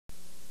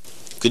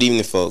Good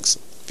evening, folks.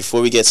 Before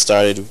we get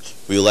started,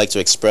 we would like to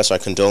express our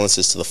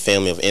condolences to the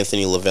family of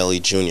Anthony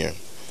Lavelli Jr.,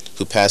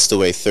 who passed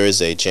away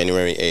Thursday,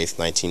 January 8,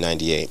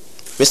 1998.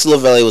 Mr.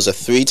 Lavelli was a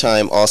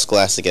three-time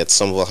All-Scholastic at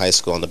Somerville High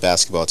School on the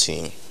basketball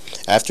team.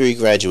 After he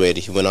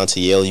graduated, he went on to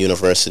Yale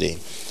University,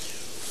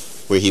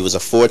 where he was a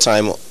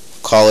four-time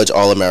college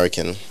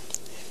All-American,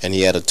 and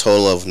he had a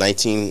total of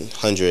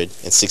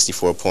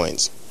 1,964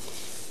 points.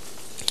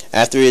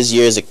 After his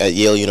years at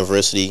Yale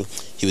University,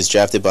 he was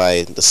drafted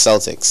by the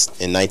Celtics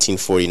in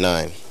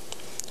 1949.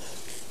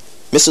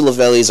 Mr.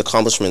 Lavelli's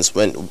accomplishments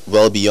went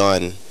well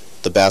beyond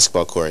the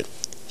basketball court.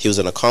 He was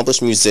an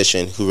accomplished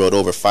musician who wrote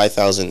over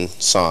 5,000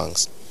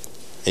 songs,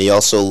 and he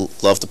also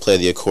loved to play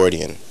the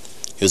accordion.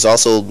 He was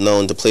also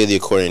known to play the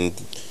accordion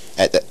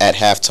at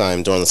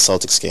halftime during the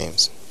Celtics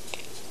games.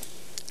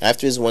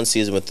 After his one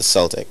season with the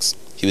Celtics,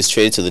 he was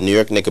traded to the New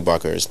York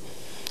Knickerbockers,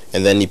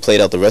 and then he played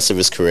out the rest of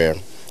his career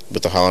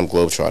with the Harlem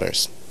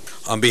Globetrotters.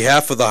 On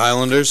behalf of the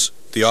Highlanders,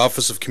 the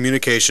Office of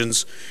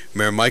Communications,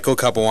 Mayor Michael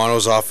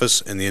Capuano's office,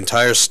 and the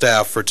entire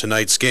staff for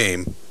tonight's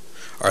game,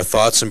 our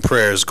thoughts and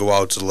prayers go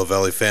out to the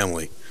Lavelli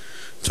family.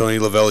 Tony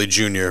Lavelli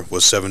Jr.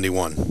 was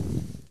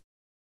 71.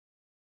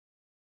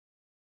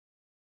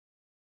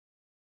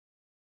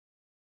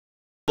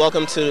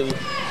 Welcome to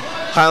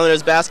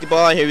Highlanders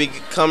basketball. Here we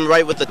come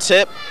right with the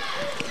tip.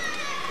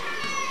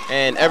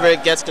 And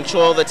Everett gets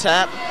control of the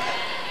tap.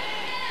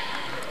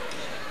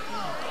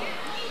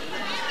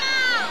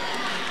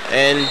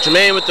 And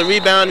Jermaine with the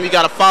rebound. We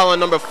got a foul on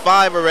number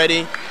 5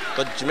 already,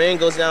 but Jermaine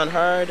goes down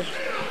hard.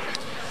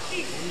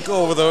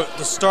 Go over the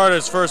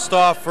starters first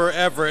off for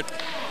Everett.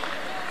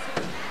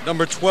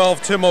 Number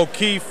 12, Tim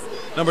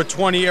O'Keefe. Number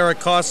 20,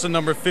 Eric Costa.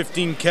 Number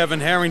 15, Kevin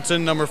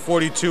Harrington. Number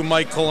 42,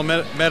 Mike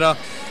Colometta.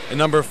 And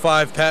number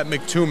 5, Pat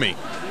McToomey.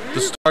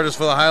 The starters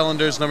for the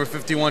Highlanders, number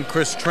 51,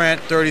 Chris Trant.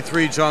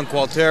 33, John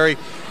Qualteri.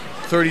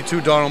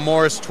 32, Donald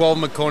Morris. 12,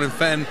 McConan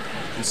Fenton.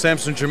 And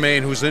Samson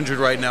Germain, who's injured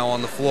right now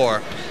on the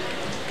floor.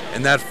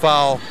 And that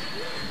foul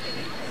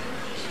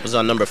was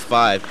on number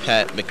 5,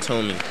 Pat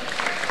McToomey.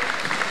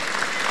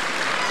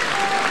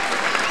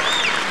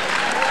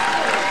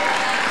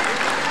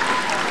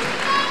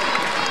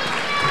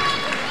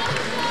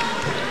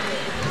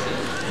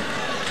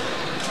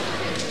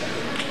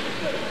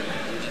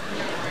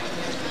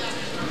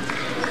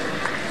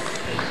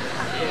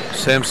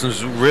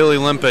 Samson's really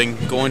limping,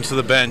 going to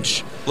the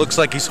bench. Looks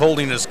like he's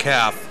holding his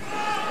calf.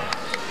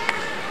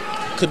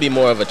 Could be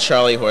more of a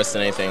Charlie horse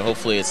than anything.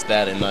 Hopefully it's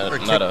that and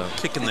not a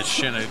kick in the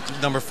shin.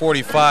 Number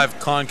 45,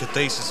 Con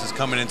Cathasis, is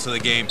coming into the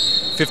game.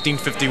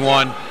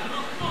 15:51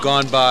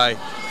 gone by.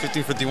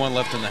 15:51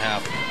 left in the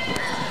half.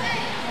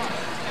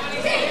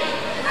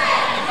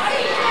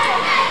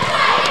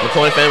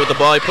 McCoy fan with the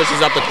ball. He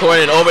pushes up the court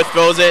and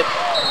overthrows it.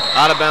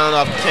 Out of bounds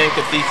off Ken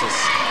Cathasis.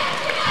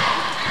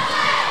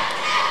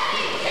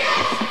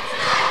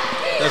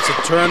 That's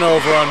a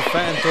turnover on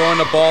Fenton throwing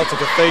the ball to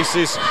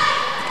Cathasis.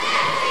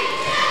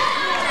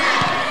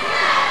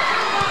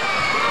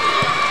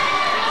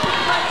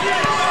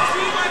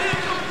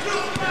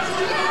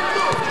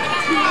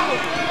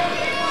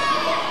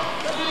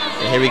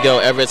 Here we go.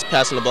 Everett's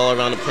passing the ball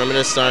around the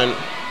perimeter, starting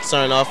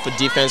off for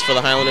defense for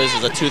the Highlanders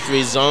is a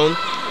 2-3 zone.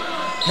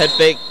 Head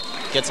fake,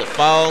 gets a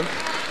foul.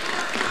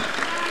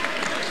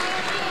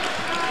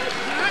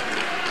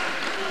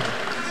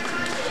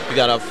 We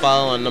got a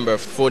foul on number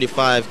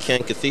 45,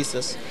 Ken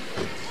Cathasis.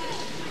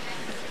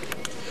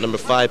 Number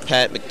 5,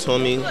 Pat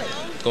McToomey,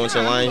 going to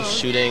the line,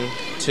 shooting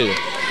 2.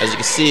 As you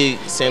can see,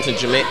 Samson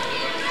Germain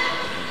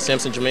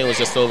was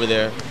just over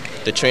there.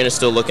 The trainer's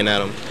still looking at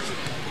him.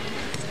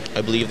 I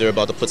believe they're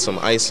about to put some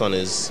ice on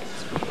his,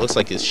 looks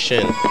like his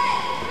shin,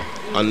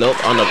 on the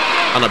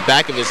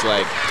back of his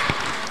leg.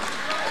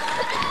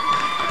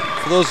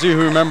 For those of you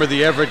who remember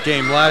the Everett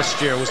game last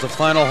year, it was the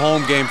final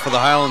home game for the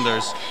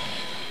Highlanders,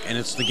 and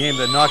it's the game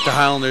that knocked the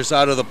Highlanders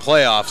out of the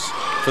playoffs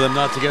for them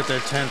not to get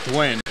their 10th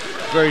win.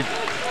 Very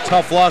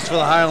tough loss for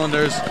the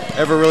Highlanders.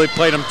 Everett really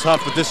played them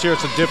tough, but this year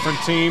it's a different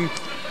team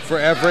for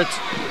Everett.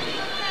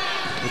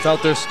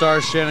 Without their star,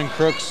 Shannon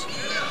Crooks,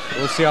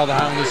 we'll see how the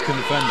Highlanders can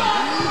defend them.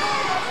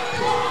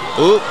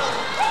 Ooh.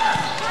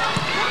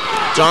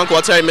 John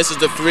Qualteri misses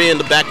the 3 and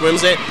the back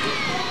rims it.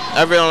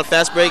 Everett on a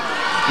fast break.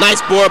 Nice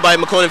board by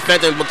McConan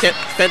Fenton.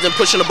 Fenton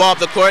pushing the ball up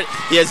the court.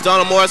 He has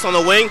Donald Morris on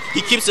the wing.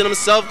 He keeps it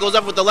himself, goes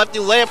up with the lefty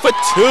layup for 2.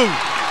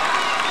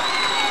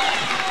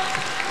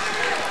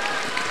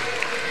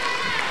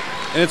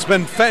 And it's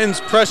been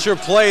Fenton's pressure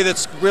play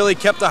that's really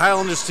kept the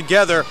Highlanders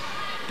together,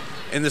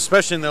 and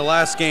especially in their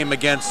last game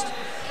against.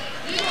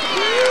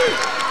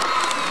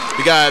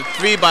 We got a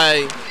 3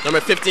 by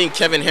number 15,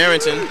 Kevin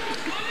Harrington.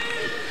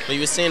 What you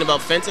were saying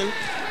about Fenton?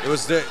 It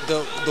was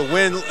the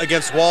win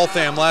against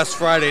Waltham last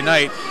Friday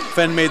night.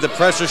 Fenton made the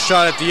pressure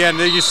shot at the end.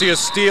 There you see a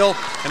steal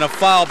and a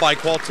foul by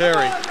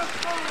Qualteri.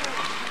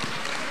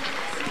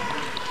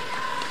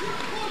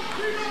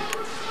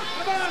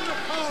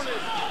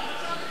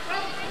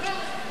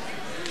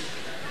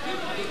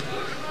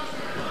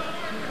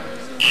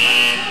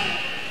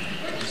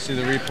 You see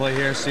the replay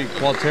here. See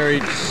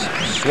Qualteri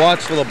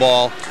swats for the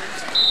ball.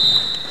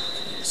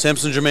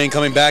 Samson Germain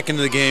coming back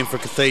into the game for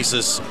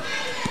Cathasis.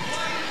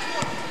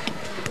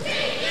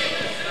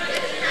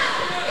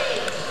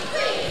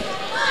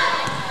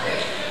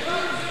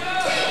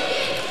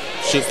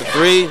 Shoot for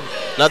three.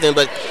 Nothing,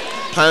 but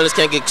Highlanders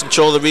can't get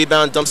control of the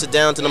rebound. Dumps it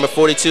down to number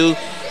 42.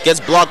 Gets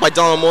blocked by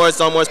Donald Morris.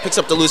 Donald Morris picks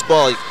up the loose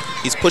ball.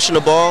 He's pushing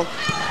the ball.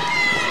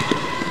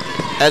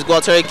 As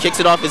Gualteri kicks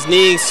it off his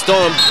knee.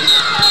 Storm.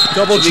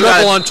 Double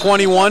dribble on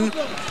 21.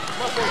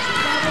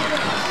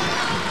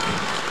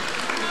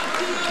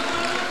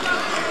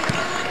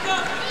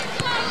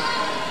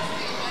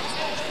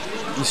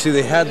 You see,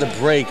 they had the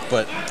break,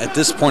 but at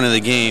this point of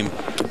the game,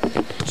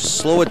 just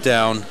slow it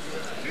down,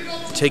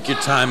 take your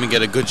time, and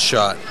get a good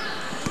shot.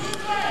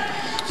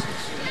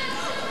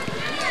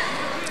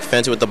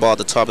 Fenton with the ball at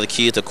the top of the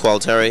key to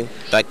Gualteri.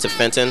 Back to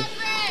Fenton.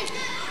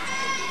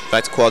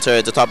 Back to Gualteri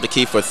at the top of the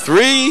key for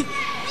three.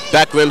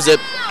 Back rims it.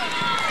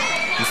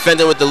 And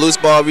Fenton with the loose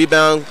ball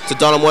rebound to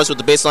Donald Morris with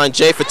the baseline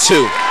J for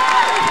two.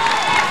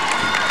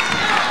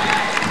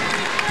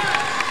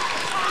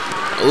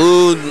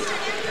 Ooh.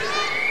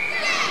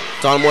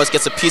 Donald Morris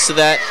gets a piece of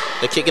that.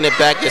 They're kicking it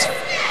back.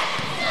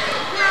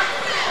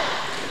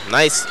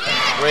 Nice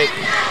break.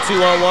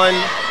 2-on-1.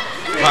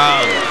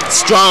 Wow.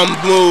 Strong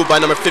move by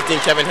number 15,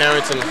 Kevin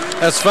Harrington.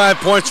 That's 5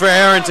 points for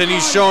Harrington.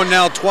 He's shown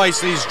now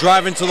twice that he's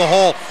driving to the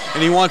hole,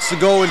 and he wants to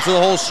go into the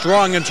hole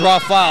strong and draw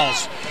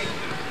fouls.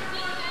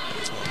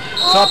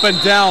 It's up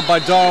and down by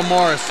Donald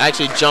Morris.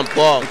 Actually, jump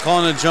ball. They're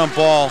calling it a jump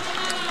ball.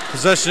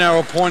 Possession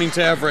arrow pointing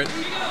to Everett.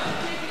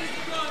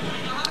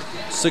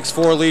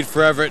 6-4 lead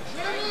for Everett.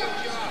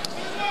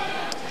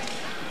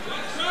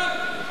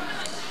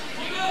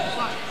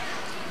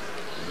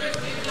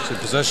 So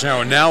possession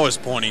arrow now is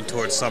pointing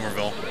towards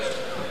Somerville.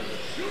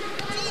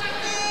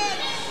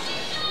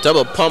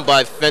 Double pump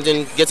by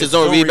Fenton. Gets his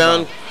own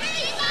rebound.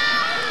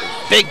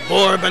 Big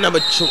board by number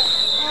 2.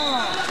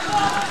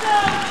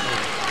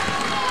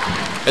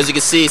 As you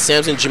can see,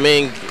 Samson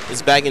Germain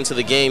is back into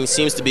the game.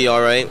 Seems to be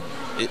all right.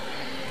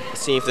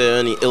 Seeing if there are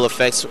any ill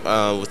effects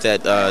with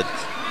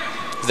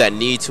that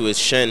knee to his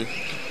shin.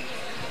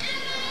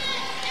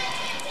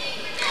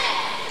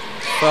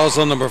 Fouls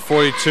on number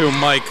 42,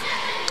 Mike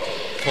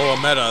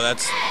Colometta.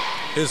 That's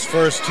his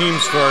first,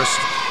 team's first.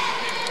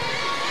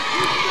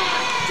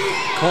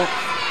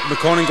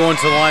 McConan going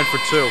to the line for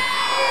 2.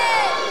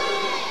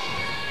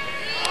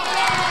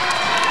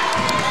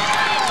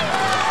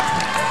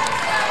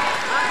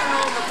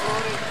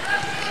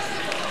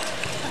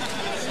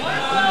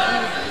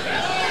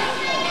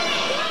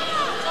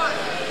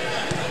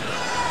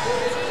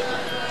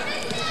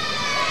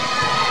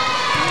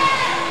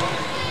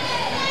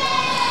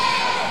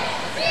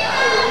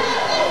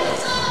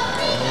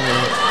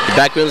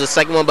 Back rims the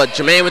second one, but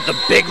Germain with the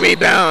big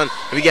rebound.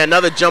 And we get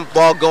another jump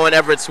ball going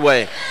Everett's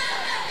way.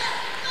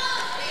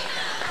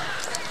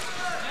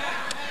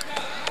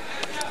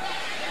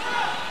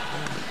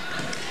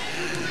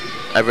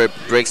 Everett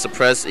breaks the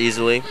press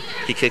easily.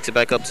 He kicks it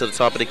back up to the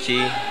top of the key,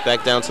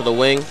 back down to the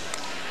wing.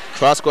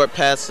 Cross-court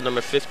pass to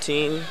number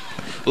 15.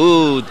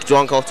 Ooh,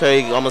 John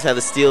Gualteri almost had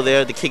the steal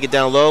there to kick it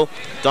down low.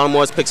 Don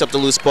Morris picks up the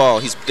loose ball.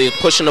 They're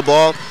pushing the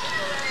ball.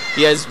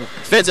 He has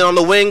Fenton on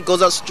the wing,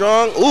 goes up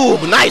strong. Ooh,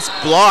 nice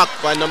block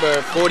by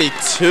number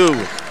 42,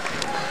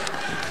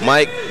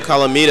 Mike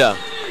Calamita.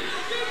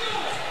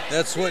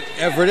 That's what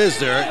Everett is.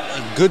 They're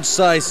a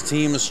good-sized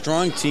team, a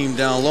strong team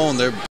down low, and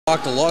they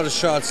blocked a lot of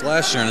shots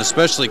last year, and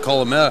especially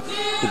Calamita,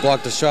 who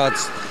blocked the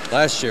shots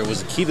last year,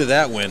 was the key to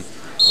that win.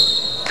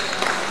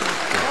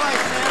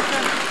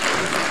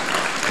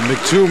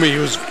 McToomey,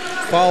 who's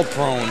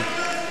foul-prone.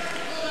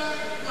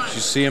 You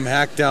see him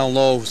hack down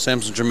low.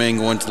 Samson Germain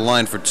going to the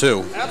line for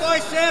 2.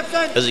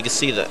 As you can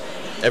see, that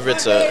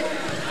Everett's they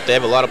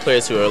have a lot of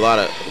players who have a lot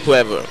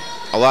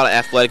of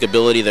athletic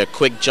ability. They're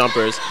quick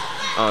jumpers.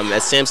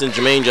 As Samson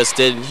Germain just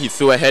did, he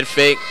threw a head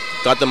fake,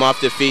 got them off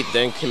their feet,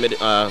 then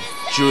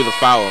drew the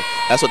foul.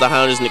 That's what the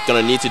Highlanders are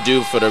going to need to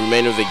do for the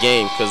remainder of the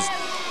game,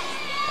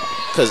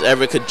 because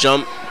Everett could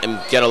jump and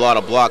get a lot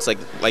of blocks. Like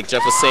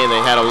Jeff was saying, they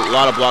had a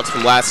lot of blocks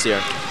from last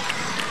year.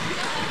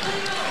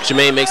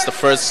 Germain makes the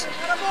first.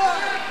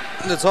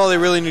 That's all they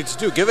really need to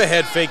do. Give a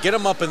head fake, get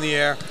them up in the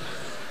air,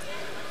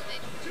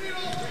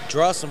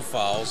 draw some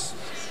fouls.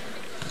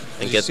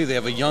 And you see they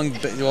have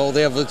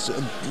they have a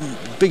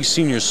big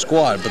senior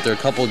squad, but there are a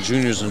couple of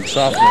juniors and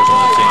sophomores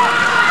on the team.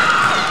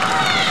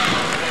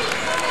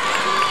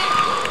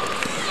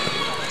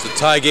 It's a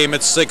tie game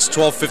at 6,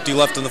 12:50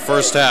 left in the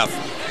first half.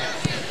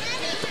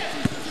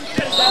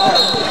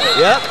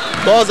 Yep,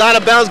 ball's out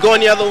of bounds, going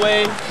the other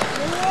way.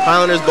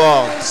 Highlanders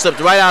ball, slipped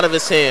right out of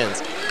his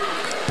hands.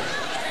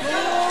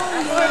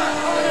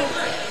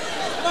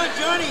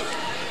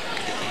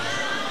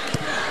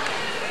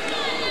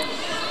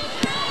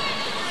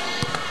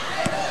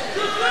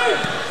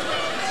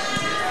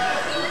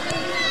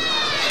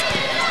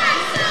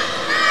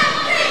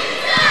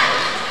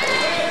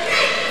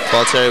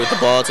 Gualteri with the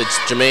ball to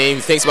Germain.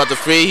 He thinks about the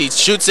free. He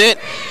shoots it.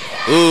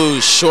 Ooh,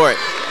 short.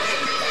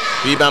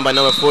 Rebound by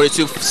number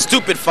 42.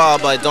 Stupid foul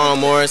by Donald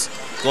Morris.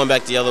 Going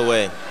back the other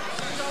way.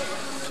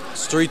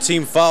 It's 3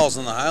 team fouls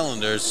on the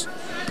Highlanders.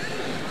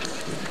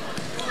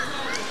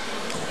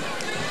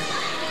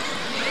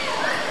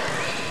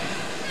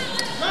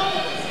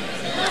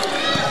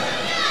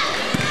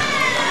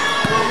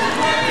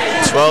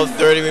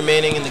 .30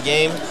 remaining in the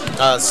game.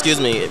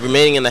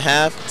 Remaining in the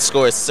half. The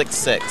score is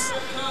 6-6.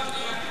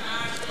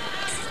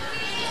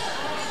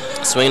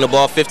 Swinging the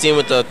ball, 15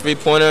 with the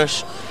three-pointer.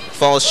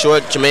 Falls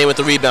short. Jermaine with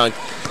the rebound.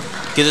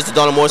 Gives it to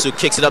Donald Morris, who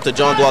kicks it up to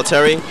John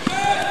Gualteri.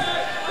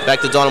 Back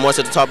to Donald Morris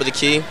at the top of the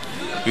key.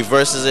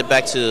 Reverses it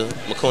back to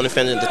McCone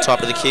Fenton at the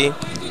top of the key.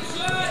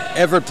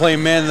 Everett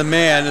playing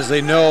man-to-man as they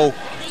know.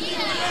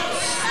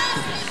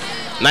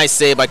 Nice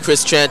save by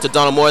Chris Trent to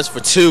Donald Morris for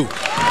 2.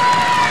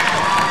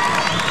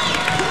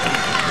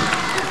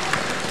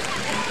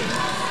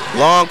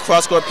 Long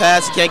cross-court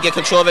pass. He can't get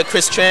control of it.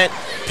 Chris Trent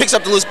picks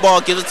up the loose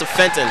ball, gives it to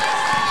Fenton.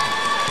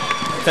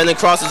 Fenton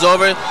crosses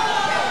over.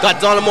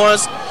 Got Donald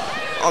Morris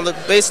on the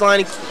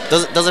baseline.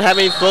 Doesn't have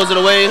any, throws it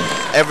away.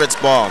 Everett's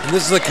ball.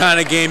 This is the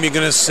kind of game you're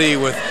going to see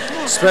with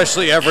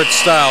especially Everett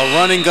style,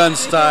 running gun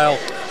style,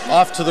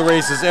 off to the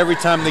races every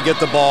time they get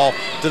the ball.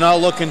 They're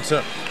not looking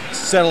to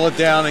settle it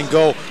down and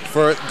go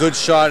for a good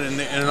shot in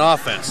an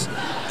offense,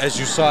 as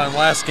you saw in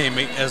last game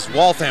as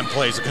Waltham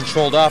plays a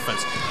controlled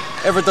offense.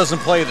 Everett doesn't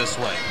play this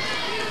way.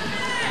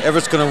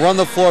 Everett's going to run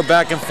the floor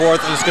back and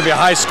forth, and it's going to be a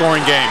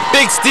high-scoring game.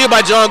 Big steal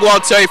by John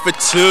Gualteri for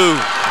 2.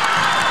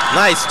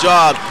 Nice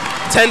job.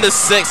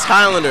 10-6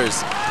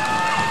 Highlanders.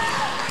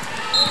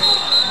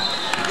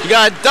 You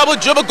got a double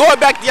dribble going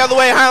back the other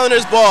way.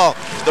 Highlanders ball.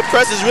 The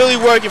press is really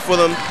working for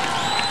them.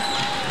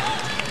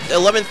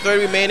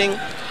 11:30 remaining.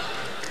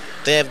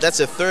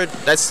 That's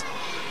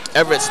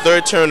Everett's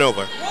third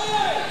turnover.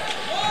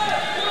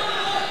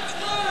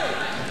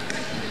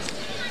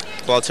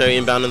 Gualteri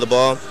inbounding the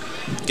ball.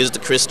 Gives it to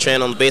Chris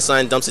Tran on the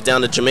baseline. Dumps it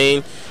down to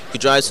Jermaine, who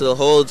drives to the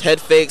hole.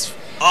 Head fakes.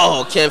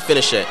 Oh, can't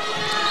finish it.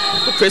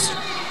 But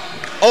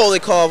they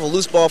call a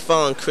loose ball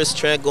foul on Chris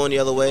Tran going the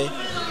other way.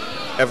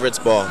 Everett's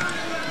ball.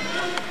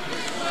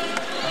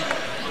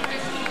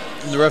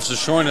 And the refs are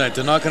showing that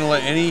they're not going to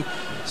let any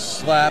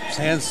slaps,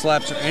 hand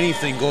slaps, or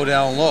anything go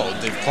down low.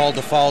 They've called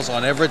the fouls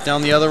on Everett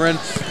down the other end.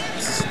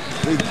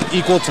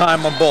 Equal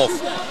time on both.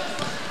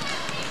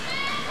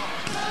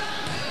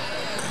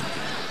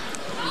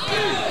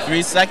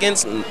 3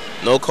 seconds,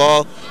 no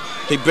call.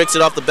 He bricks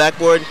it off the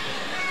backboard.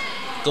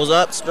 Goes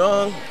up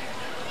strong.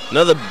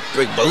 Another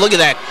brick, but look at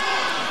that.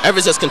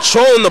 Everett's just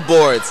controlling the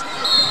boards.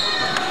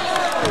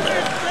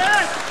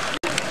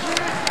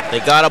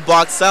 They gotta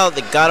box out.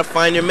 They gotta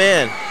find your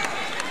man.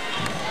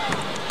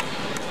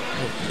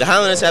 The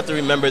Highlanders have to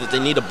remember that they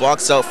need to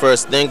box out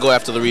first, then go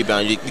after the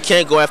rebound. You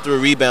can't go after a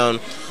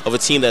rebound of a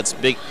team that's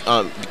big.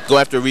 Go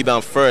after a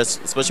rebound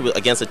first, especially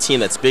against a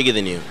team that's bigger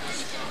than you.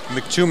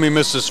 McToomey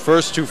missed his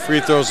first 2 free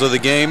throws of the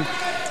game.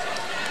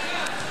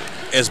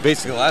 As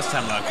basically last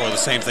time on court, the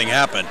same thing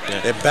happened.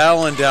 Yeah. They're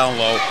battling down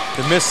low.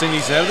 They're missing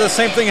these. The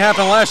same thing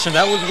happened last year.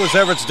 That was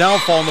Everett's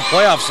downfall in the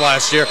playoffs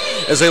last year,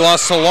 as they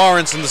lost to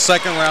Lawrence in the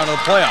second round of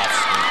the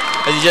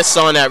playoffs. As you just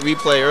saw in that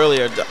replay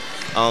earlier,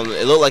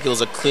 it looked like it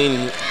was a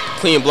clean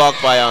block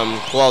by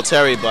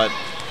Gualteri, but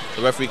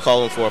the referee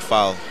called him for a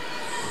foul.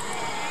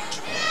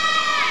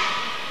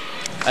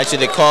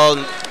 Actually, they called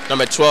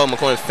number 12,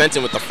 McCoy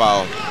Fenton, with the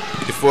foul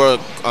before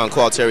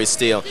Gualteri's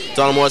steal.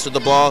 Donald Morris with the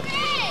ball.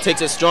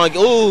 Takes it strong.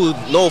 Ooh,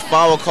 no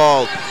foul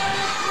called.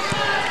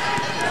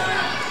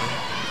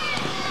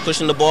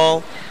 Pushing the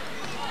ball.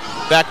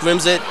 Back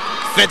rims it.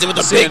 Fenton with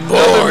the big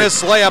board. Another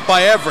missed layup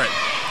by Everett.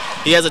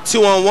 He has a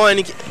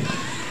 2-on-1.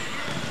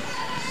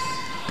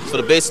 For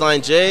the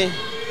baseline, Jay.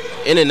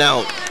 In and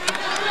out.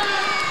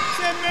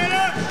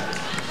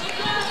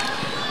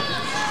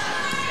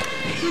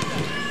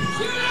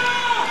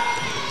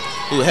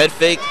 Ooh, head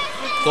fake.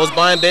 Goes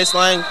by in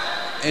baseline.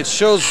 It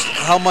shows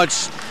how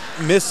much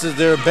misses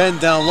there have been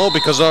down low,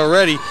 because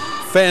already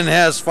Fenton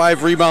has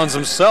 5 rebounds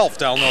himself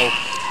down low.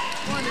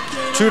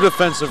 2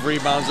 defensive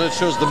rebounds. That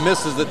shows the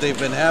misses that they've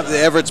been having.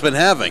 Everett's been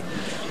having.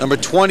 Number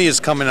 20 is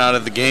coming out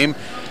of the game,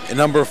 and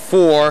number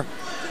 4,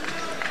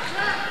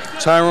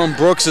 Tyrone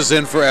Brooks, is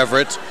in for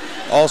Everett.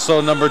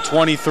 Also number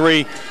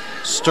 23,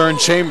 Stern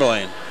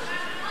Chamberlain.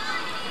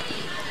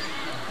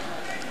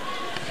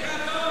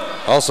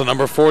 Also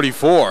number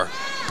 44,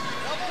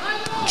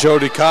 Joe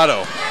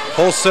Ducato.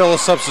 Wholesale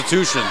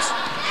substitutions.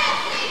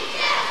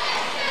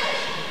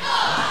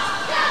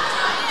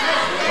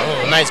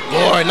 Oh,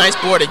 nice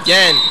board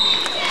again.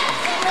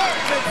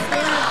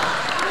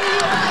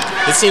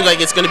 It seems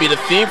like it's going to be the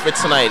theme for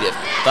tonight. If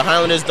the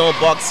Highlanders don't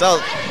box out,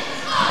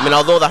 I mean,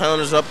 although the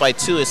Highlanders are up by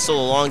 2, it's still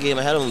a long game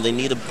ahead of them. They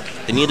need a.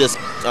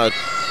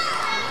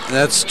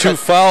 That's 2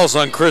 fouls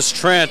on Chris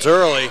Trant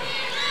early.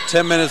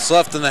 10 minutes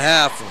left in the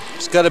half.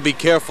 He's got to be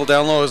careful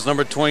down low. His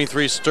number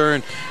 23,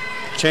 Stern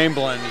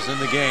Chamberlain, is in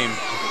the game.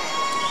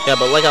 Yeah,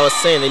 but like I was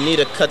saying, they need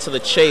to cut to the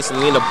chase and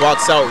they need to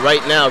box out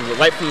right now,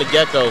 right from the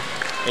get-go,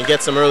 and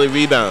get some early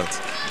rebounds.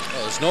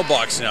 Oh, there's no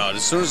boxing out.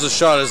 As soon as the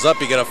shot is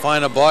up, you got to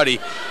find a body,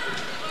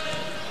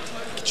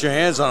 get your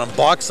hands on him,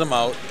 box them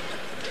out,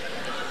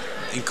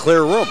 and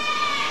clear room.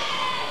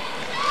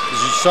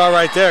 As you saw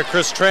right there,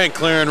 Chris Trent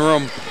clearing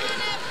room.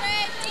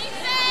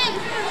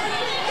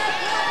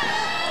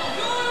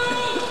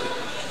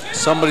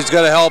 Somebody's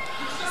got to help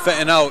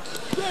Fenton out.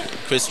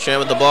 Chris Trent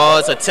with the ball.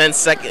 It's a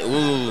 10-second.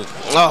 Ooh.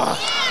 Oh.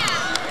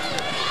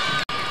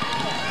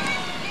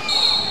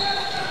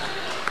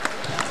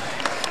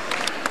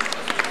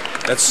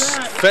 That's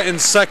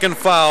Fenton's second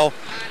foul.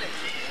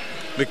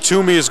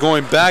 McToomey is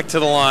going back to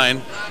the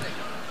line.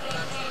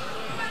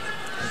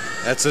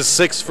 That's his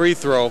 6th free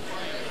throw.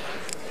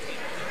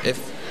 If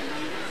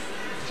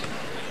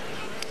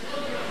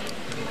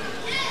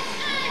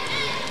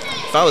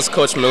I was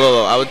Coach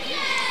Melillo,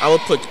 I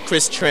would put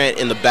Chris Trent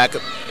in the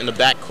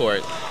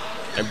backcourt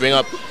and bring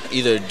up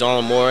either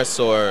Donald Morris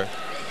or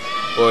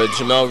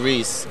Jamel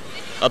Reese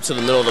up to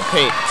the middle of the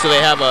paint, so they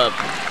have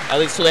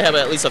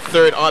at least a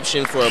third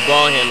option for a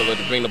ball handler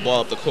to bring the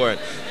ball up the court.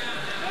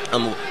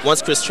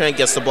 Once Chris Trent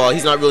gets the ball,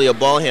 he's not really a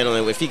ball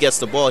handler. If he gets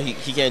the ball, he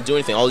can't do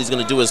anything. All he's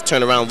going to do is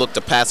turn around and look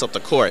to pass up the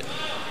court.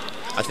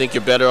 I think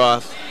you're better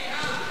off,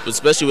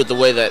 especially with the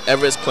way that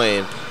Everett's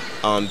playing,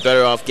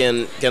 better off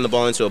getting the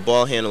ball into a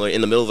ball handler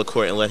in the middle of the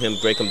court and let him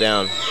break him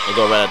down and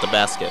go right at the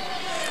basket.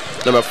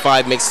 Number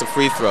 5 makes the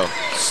free throw.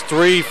 It's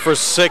 3 for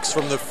 6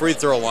 from the free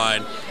throw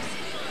line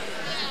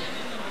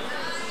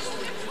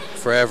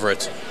for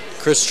Everett.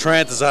 Chris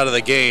Trent is out of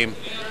the game.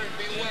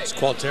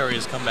 Qualteri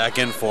has come back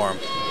in for him.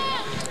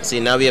 See,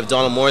 now we have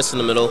Donald Morris in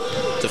the middle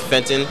to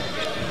Fenton.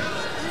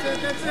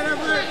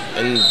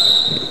 And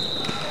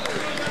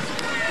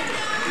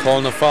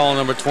calling the foul on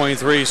number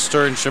 23,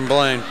 Stern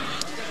Chamberlain.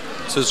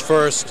 It's his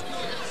first,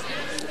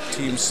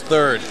 team's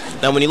 3rd.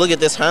 Now, when you look at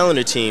this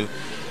Highlander team,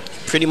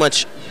 pretty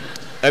much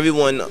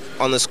everyone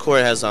on this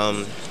court has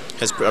a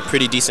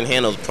pretty decent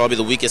handle. Probably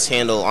the weakest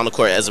handle on the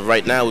court as of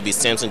right now would be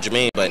Samson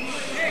Jermaine, but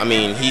I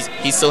mean,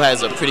 he still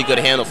has a pretty good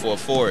handle for a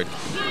forward.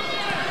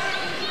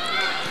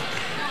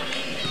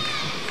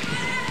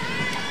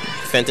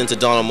 Fenton to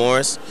Donald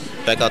Morris,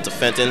 back out to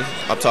Fenton,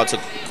 up top to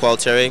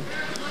Qualteri,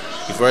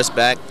 reverse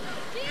back,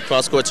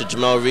 cross court to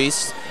Jamel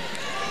Reese,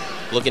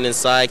 looking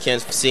inside,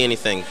 can't see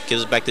anything,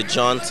 gives it back to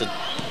John, to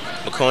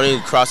McConey,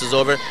 who crosses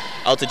over,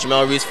 out to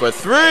Jamel Reese for a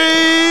 3,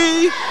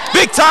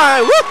 big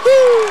time,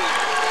 woohoo!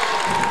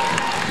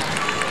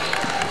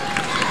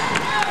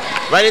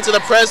 Right into the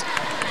press,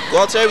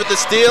 Qualteri with the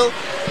steal,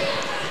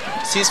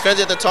 sees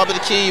Fenton at the top of the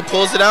key, he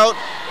pulls it out.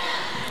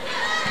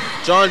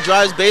 John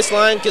drives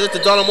baseline, gives it to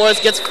Donald Morris,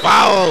 gets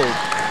fouled.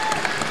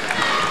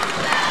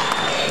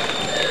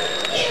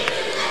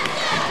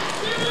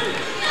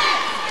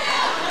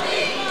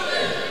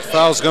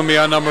 Foul's going to be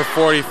on number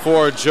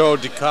 44, Joe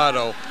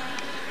Ducato.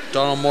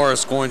 Donald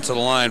Morris going to the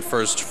line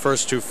for his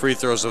first 2 free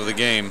throws of the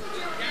game.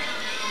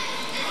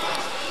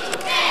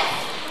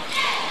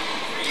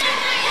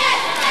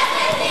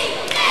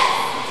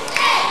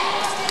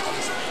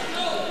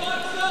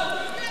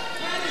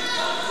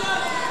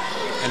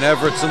 And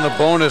Everett's in the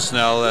bonus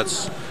now.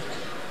 That's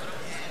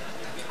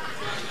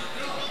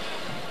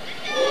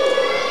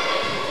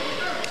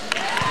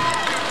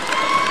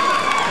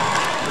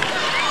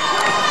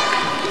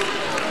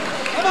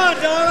come on,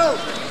 Donald.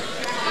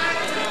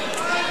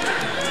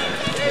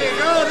 There you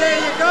go. There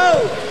you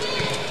go.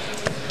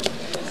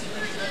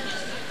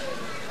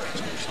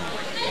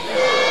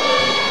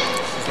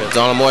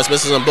 Donald Morris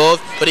misses them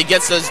both, but he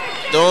gets his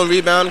own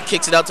rebound,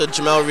 kicks it out to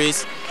Jamel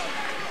Reese.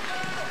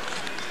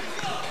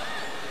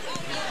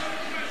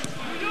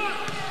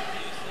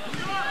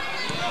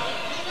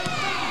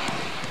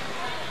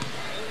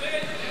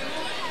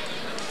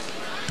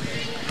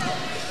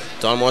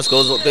 Donald Morris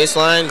goes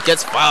baseline,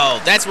 gets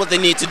fouled. That's what they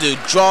need to do,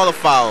 draw the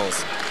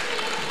fouls.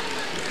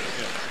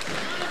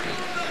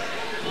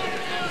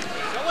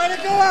 That's the way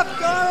to go up,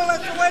 Donald.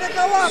 That's the way to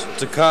go up.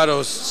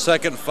 Ducato's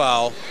second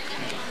foul.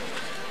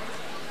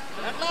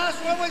 That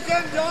last one was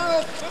in,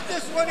 Donald. Put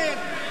this one in.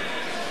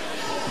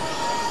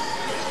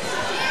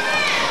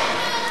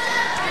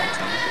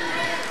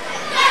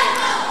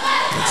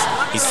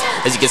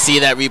 As you can see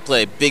that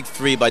replay, big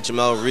 3 by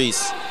Jamel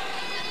Reese.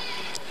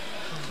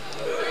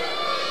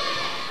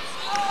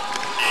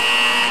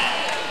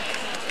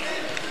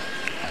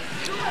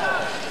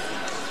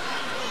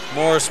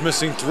 Morris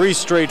missing 3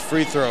 straight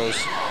free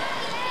throws.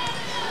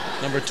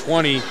 Number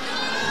 20,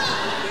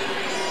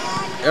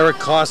 Eric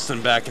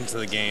Costin back into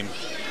the game.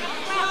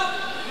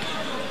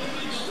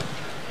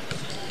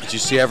 As you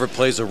see, Everett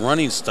plays a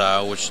running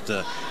style, which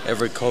the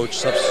Everett coach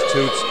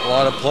substitutes a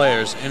lot of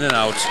players in and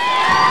out.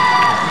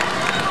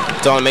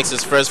 Don makes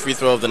his first free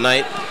throw of the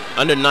night.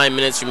 Under 9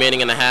 minutes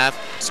remaining in the half.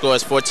 Score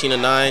is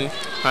 14-9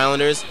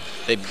 Highlanders.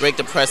 They break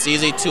the press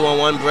easy,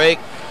 2-on-1 break.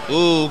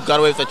 Ooh, got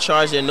away with a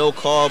charge there, no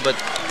call, but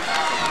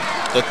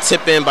the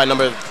tip in by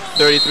number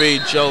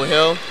 33, Joe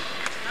Hill.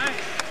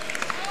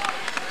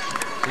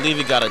 I believe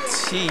he got a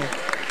T.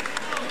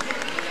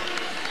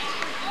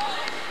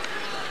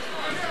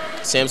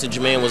 Samson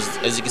Jermaine was,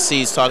 as you can see,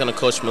 he's talking to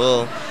Coach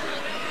Melillo.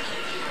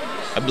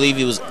 I believe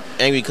he was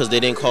angry because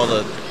they didn't call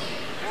the...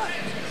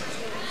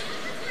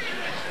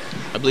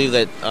 I believe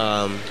that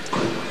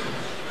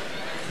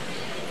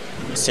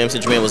Samson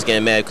Jermaine was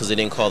getting mad because they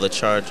didn't call the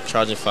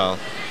charging foul.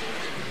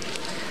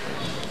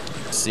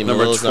 See,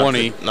 number Miller's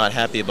 20. not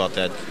happy about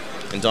that.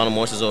 And Donald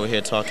Morse is over here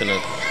talking to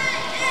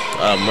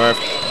Murph.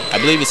 I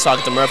believe he's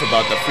talking to Murph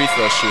about the free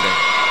throw shooting.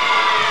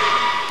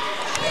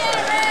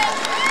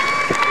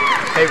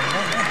 Hey.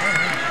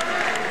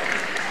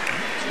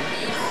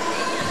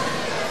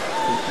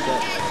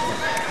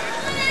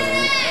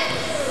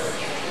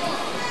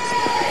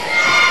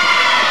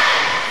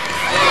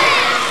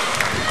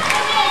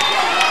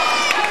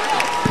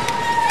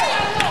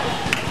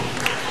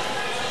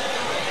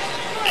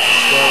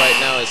 Score right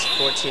now is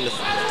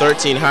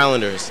 14-13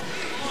 Highlanders.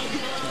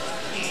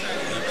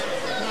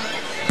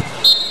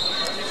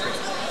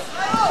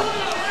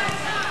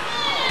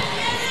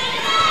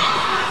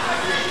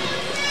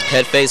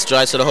 Head face,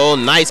 drives to the hole,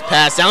 nice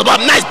pass down the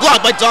bottom, nice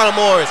block by Donald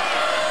Morris.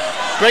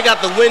 Break out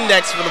the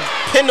Windex for the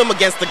pin him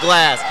against the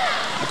glass.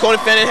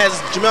 McConan Fenton has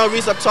Jamel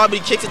Reese up top, but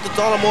he kicks it to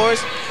Donald Morris.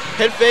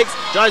 Head fakes,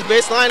 drives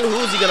baseline,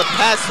 who's he gonna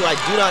pass to? I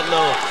do not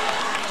know.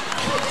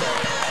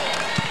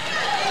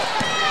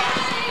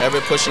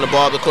 Everett pushing the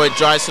ball up the court,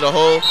 drives to the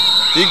hole.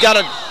 You got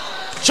a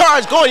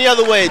charge going the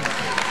other way.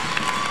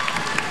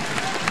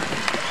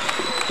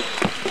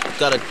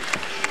 Got a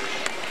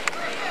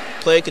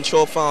play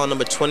control foul on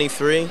number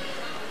 23.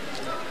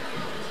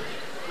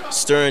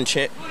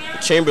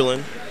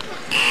 Chamberlain.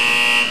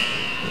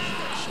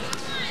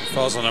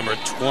 Fouls on number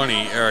 20,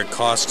 Eric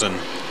Costin.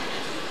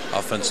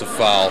 Offensive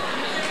foul.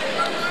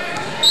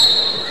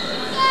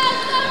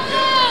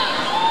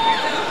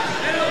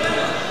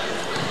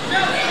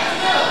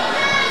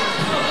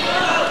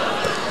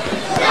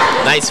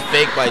 Nice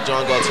fake by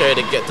John Gualtieri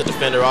to get the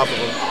defender off of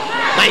him.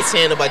 Nice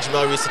handle by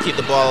Jamel Reese to keep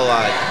the ball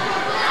alive.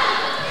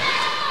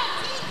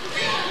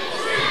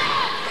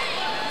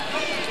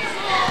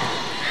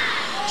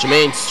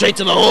 Jermaine straight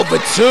to the hole for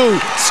two.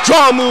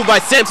 Strong move by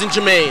Samson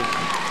Jermaine.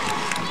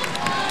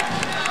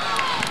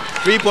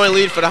 3-point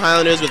lead for the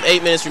Highlanders with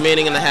 8 minutes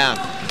remaining in the half.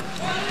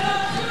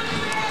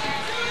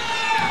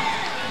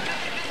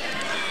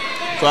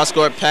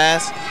 Cross-court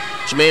pass.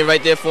 Jermaine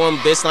right there for him.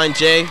 Baseline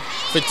J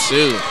for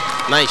two.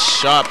 Nice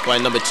shot by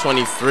number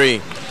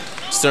 23,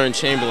 Stern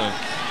Chamberlain.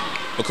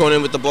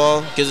 McConan with the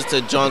ball. Gives it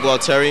to John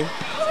Gualtieri.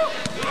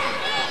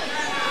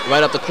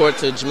 Right up the court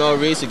to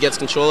Jamel Reese, who gets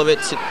control of it.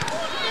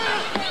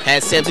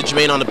 Had Samson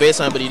Jermaine on the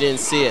baseline, but he didn't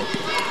see it.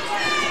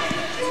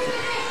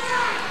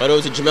 Right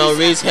over to Jamel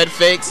Reese, head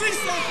fakes,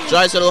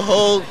 drives to the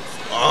hole.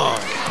 Oh.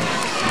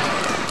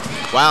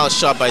 Wild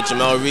shot by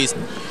Jamel Reese.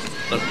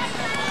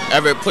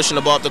 Everett pushing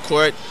the ball up the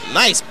court.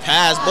 Nice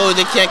pass, boy,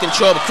 they can't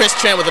control, but Chris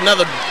Trent with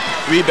another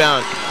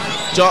rebound.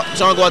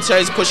 John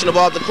Gualtieri's pushing the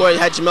ball up the court.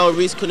 Had Jamel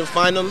Reese, couldn't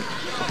find him.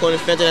 Corner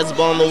Fenton has the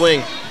ball on the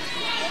wing.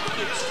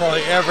 It's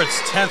probably Everett's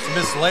 10th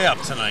missed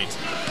layup tonight.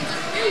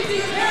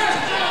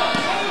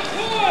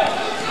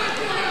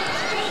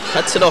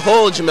 Cut to the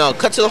hole, Jamel.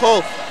 Cut to the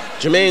hole.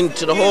 Jermaine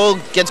to the hole,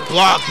 gets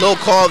blocked. No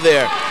call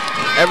there.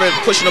 Everett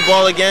pushing the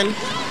ball again.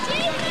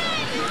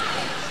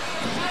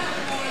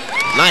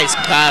 Nice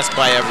pass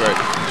by Everett.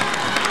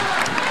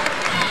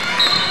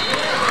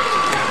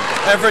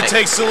 Everett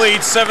takes the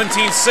lead,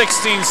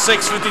 17-16,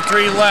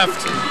 6:53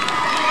 left.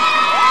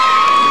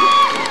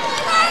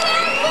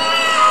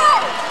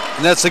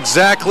 And that's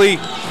exactly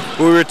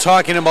what we were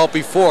talking about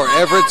before.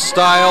 Everett's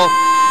style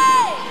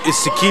is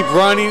to keep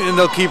running, and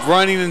they'll keep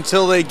running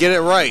until they get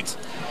it right.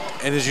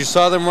 And as you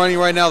saw them running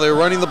right now, they're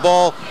running the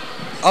ball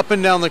up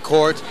and down the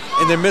court,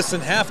 and they're missing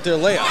half their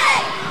layups.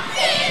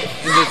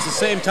 And it's the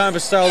same type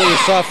of style that we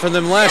saw from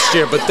them last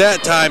year, but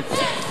that time,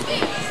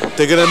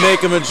 they're going to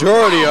make a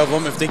majority of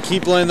them if they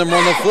keep letting them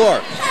run the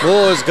floor.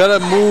 Willow has got to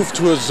move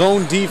to a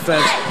zone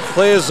defense,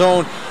 play a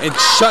zone, and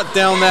shut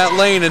down that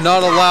lane and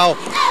not allow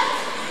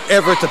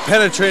Everett to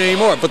penetrate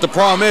anymore. But the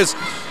problem is,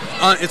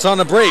 it's on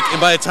a break, and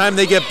by the time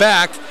they get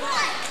back,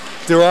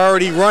 they're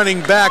already running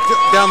back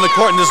down the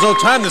court, and there's no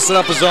time to set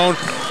up a zone,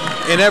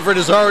 and Everett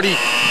is already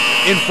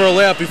in for a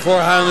layup before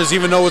Highlanders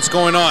even know what's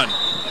going on.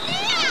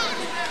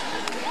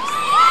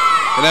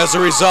 And as a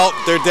result,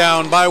 they're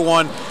down by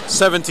one,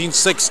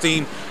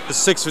 17-16. There's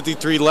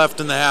 6:53 left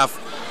in the half.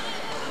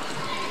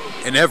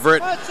 And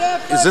Everett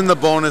is in the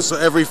bonus, so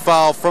every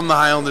foul from the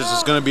Highlanders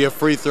is going to be a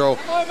free throw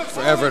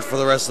for Everett for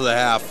the rest of the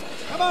half.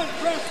 Come on,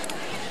 Chris.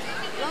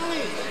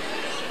 Johnny.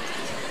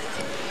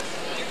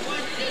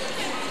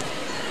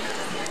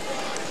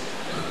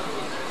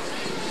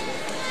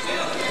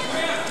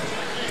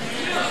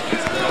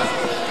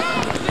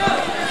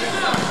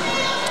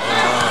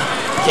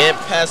 Can't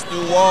pass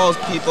through walls,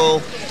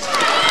 people.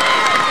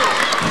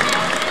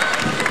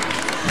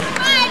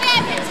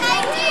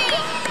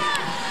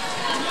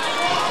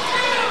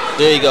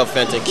 There you go,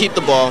 Fenton. Keep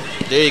the ball.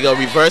 There you go.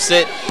 Reverse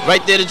it.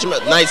 Right there to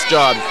Jamel. Nice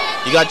job.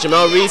 You got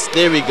Jamel Reese.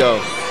 There we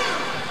go.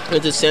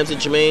 Into Samson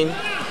Jermaine.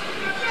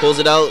 Pulls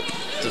it out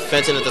to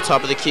Fenton at the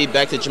top of the key.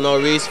 Back to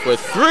Jamel Reese for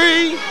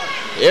three.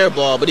 Air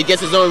ball, but he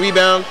gets his own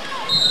rebound.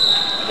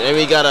 And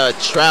we got a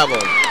travel.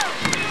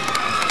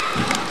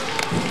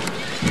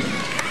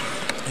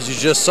 As you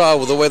just saw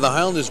with the way the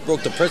Highlanders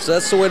broke the press,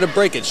 that's the way to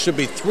break it. Should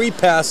be 3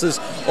 passes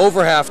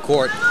over half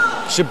court.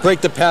 Should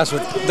break the press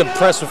with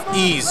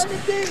ease.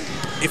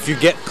 If you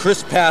get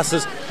crisp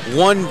passes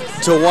 1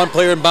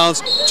 player in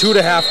bounds, 2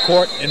 to half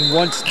court, and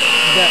once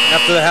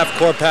after the half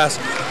court pass,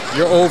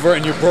 you're over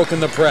and you've broken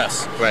the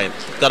press. Right.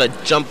 Got a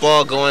jump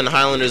ball going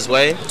Highlanders'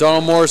 way.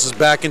 Donald Morris is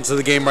back into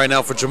the game right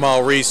now for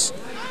Jamal Reese.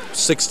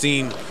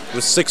 16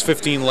 with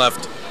 6:15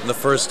 left in the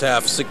first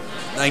half.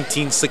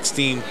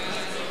 19-16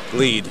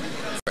 lead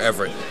for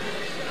Everett.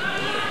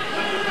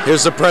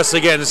 Here's the press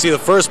again. You see the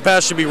first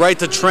pass should be right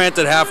to Trent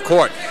at half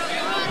court.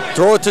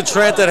 Throw it to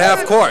Trent at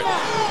half court.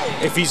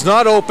 If he's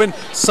not open,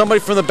 somebody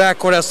from the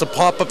backcourt has to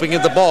pop up and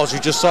get the ball, as you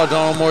just saw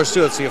Donald Morris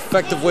do. It's the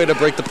effective way to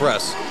break the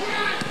press.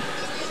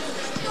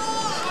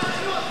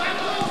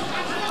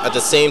 At the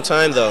same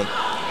time, though,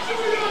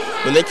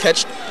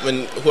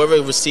 when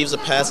whoever receives a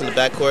pass in the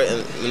backcourt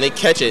and when they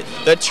catch it,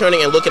 they're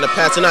turning and looking to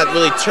pass. They're not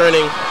really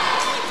turning.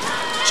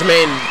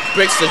 Jermaine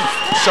breaks the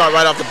shot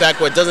right off the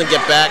backcourt, doesn't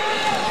get back.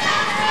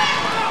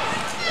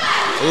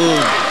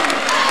 Ooh,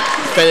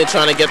 defender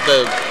trying to get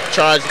the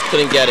charge,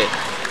 couldn't get it.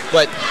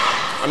 But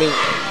I mean,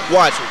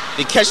 watch.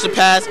 They catch the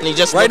pass and he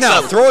just right now.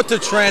 Up. Throw it to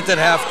Trent at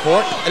half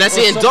court. And that's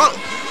it.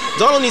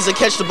 Donald needs to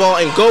catch the ball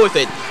and go with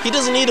it. He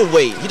doesn't need to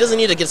wait. He doesn't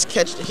need to get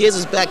catch. He has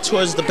his back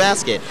towards the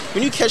basket.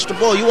 When you catch the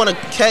ball, you want to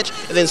catch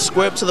and then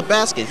square up to the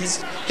basket.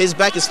 His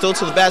back is still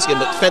to the basket,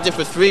 but defended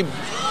for 3,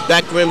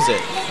 back rims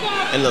it.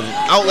 And the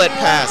outlet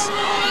pass.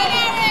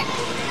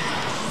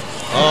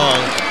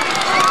 Oh.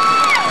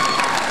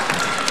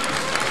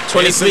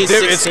 23-16.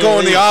 It's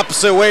going the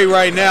opposite way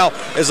right now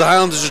as the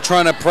Highlanders are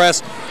trying to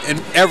press, and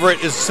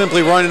Everett is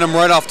simply running them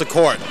right off the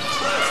court.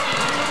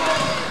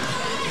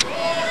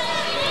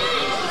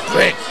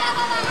 Great.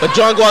 But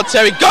John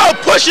Gualtieri, go!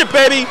 Push it,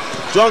 baby!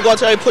 John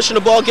Gualtieri pushing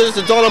the ball, gives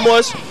it to Donald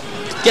Morris,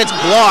 gets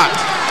blocked.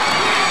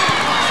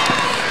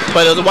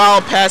 But it was a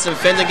wild pass and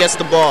Fenton gets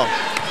the ball.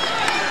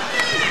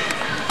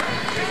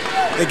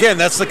 Again,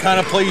 that's the kind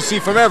of play you see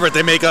from Everett.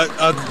 They make a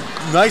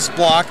nice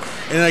block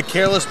and a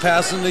careless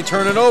pass and they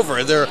turn it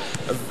over. They're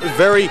a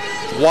very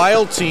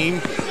wild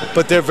team,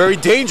 but they're a very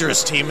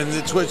dangerous team, and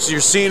it's what you're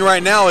seeing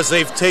right now as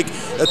they take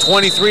a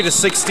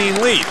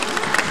 23-16 lead.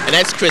 And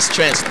that's Chris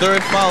Trent's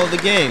 3rd foul of the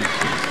game.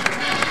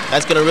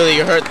 That's going to really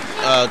hurt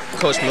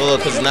Coach Miller,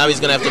 because now he's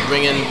going to have to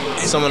bring in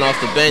someone off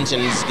the bench,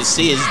 and as you can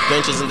see, his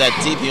bench isn't that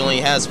deep. He only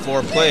has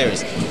 4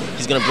 players.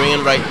 He's going to bring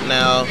in right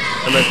now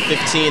number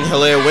 15,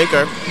 Hilaire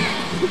Winker.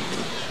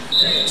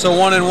 So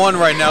 1-1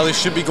 right now. They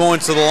should be going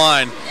to the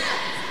line.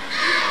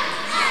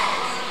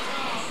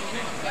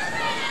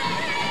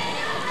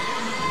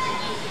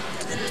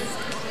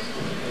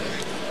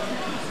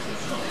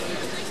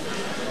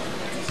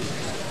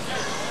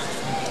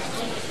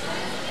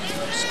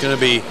 It's going to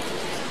be,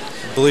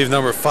 I believe,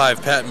 number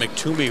 5, Pat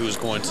McToomey, who's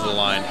going to the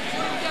line.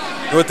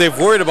 And what they've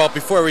worried about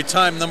before, every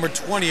time number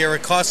 20,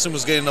 Eric Costin,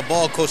 was getting the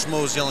ball, Coach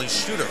Mo was yelling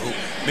shooter, who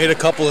made a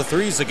couple of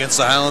threes against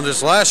the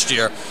Highlanders last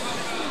year.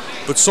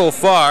 But so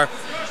far,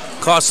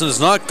 Costin has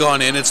not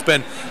gone in. It's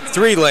been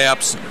 3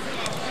 layups,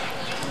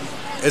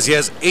 as he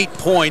has 8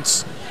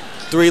 points,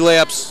 3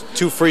 layups,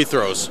 2 free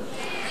throws.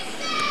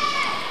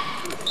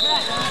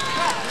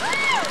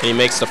 And he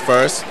makes the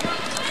first.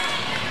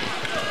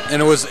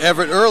 And it was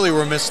Everett early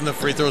were missing the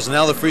free throws, and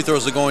now the free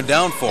throws are going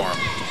down for him.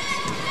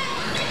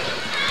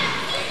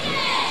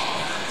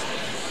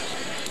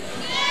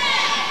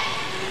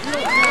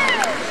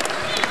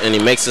 And he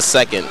makes the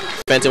second.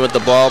 Fenton with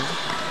the ball.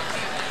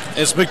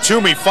 It's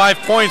McToomey, 5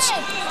 points,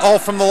 all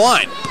from the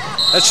line.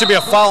 That should be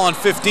a foul on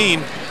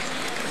 15.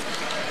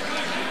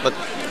 But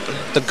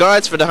the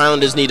guards for the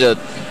Highlanders need to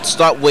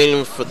start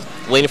waiting for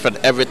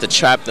Everett to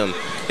trap them.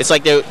 It's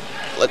like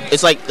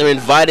they're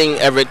inviting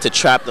Everett to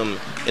trap them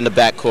in the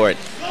backcourt.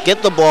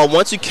 Get the ball.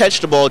 Once you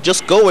catch the ball,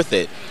 just go with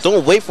it.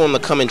 Don't wait for him to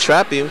come and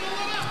trap you.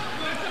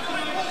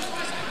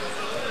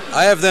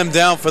 I have them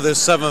down for this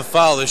 7th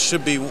foul. This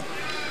should be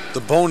the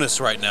bonus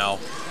right now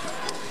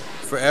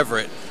for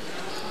Everett.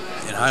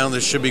 And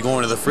Highlanders should be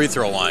going to the free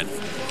throw line.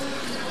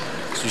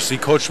 So you see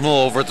Coach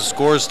Mull over at the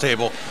scores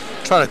table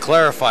try to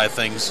clarify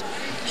things.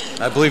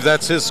 I believe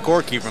that's his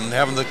scorekeeper. I'm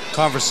having the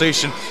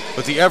conversation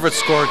with the Everett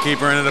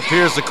scorekeeper, and it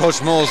appears that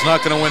Coach Mull is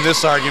not going to win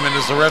this argument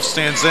as the ref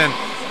stands in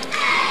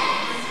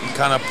and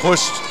kind of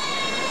pushed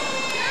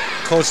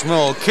Coach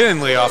Mull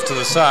kiddingly off to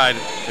the side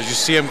as you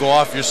see him go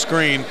off your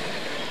screen.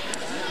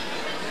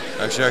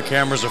 Actually, our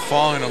cameras are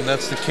following him.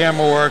 That's the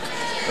camera work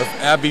of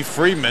Abby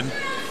Freeman.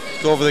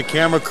 Go over the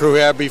camera crew.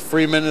 Abby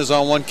Freeman is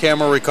on one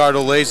camera.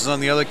 Ricardo Lace is on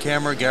the other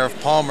camera. Gareth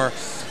Palmer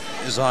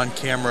is on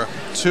camera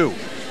 2.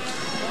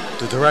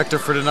 The director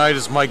for tonight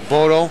is Mike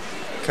Bodo.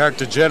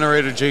 Character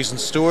generator, Jason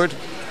Stewart.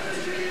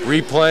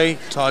 Replay,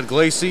 Todd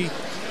Glacy.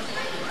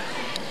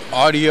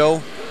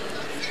 Audio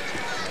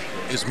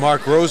is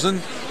Mark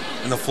Rosen.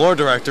 And the floor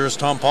director is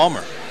Tom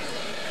Palmer.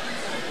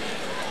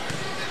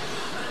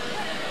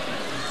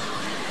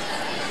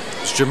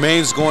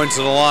 Jermaine's going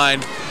to the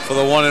line for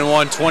the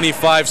 1-1,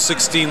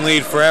 25-16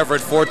 lead for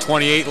Everett,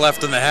 4:28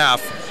 left in the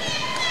half.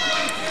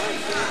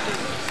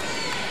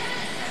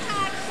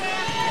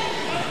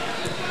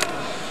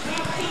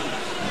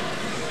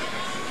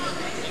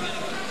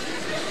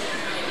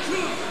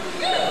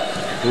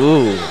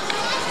 Ooh.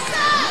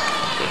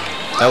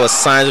 That was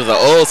signs of the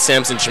old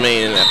Samson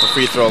Jermaine at the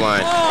free throw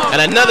line.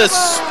 And another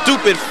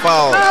stupid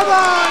foul.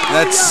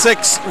 That's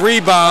 6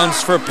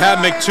 rebounds for Pat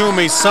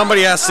McToomey.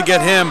 Somebody has to get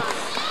him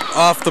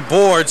off the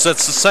boards.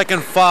 That's the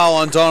second foul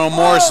on Donald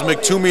Morris.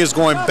 McToomey is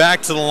going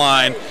back to the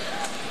line.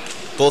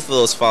 Both of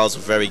those fouls are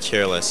very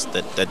careless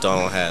that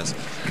Donald has.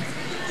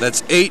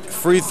 That's 8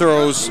 free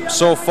throws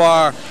so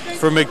far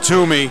for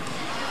McToomey.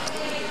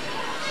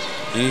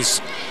 He's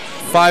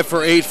 5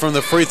 for 8 from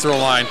the free throw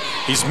line.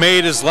 He's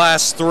made his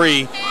last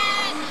 3.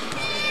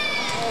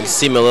 You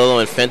see Melillo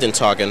and Fenton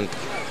talking,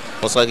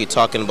 most likely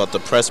talking about the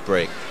press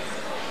break.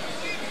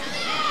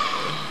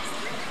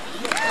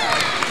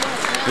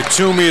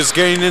 McToomey is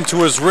getting into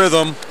his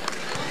rhythm.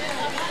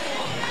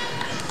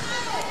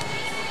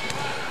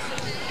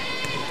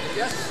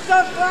 You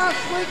stunk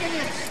last week and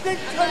you stink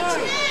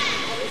tonight.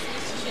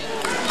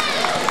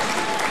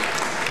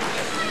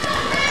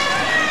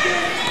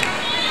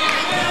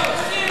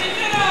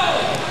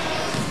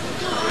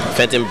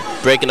 Fenton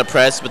breaking the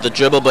press with the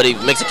dribble, but he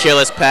makes a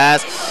careless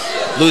pass.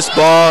 Loose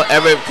ball.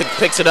 Everett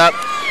picks it up.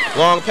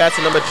 Long pass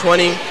to number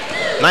 20.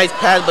 Nice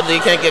pass, but they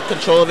can't get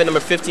control of it.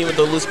 Number 15 with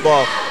the loose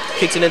ball.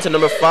 Kicks it into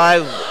number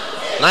 5.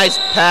 Nice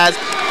pass.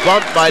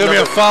 Bumped by There'll be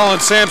a foul on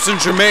Samson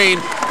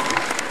Jermaine.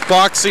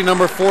 Boxing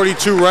number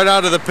 42 right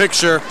out of the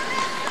picture.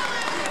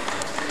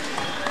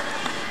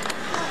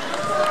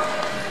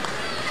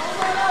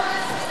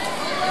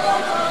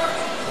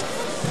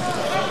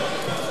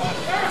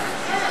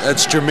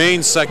 That's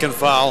Jermaine's second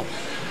foul.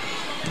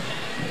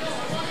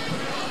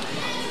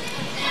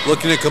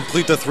 Looking to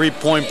complete the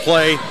three-point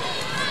play.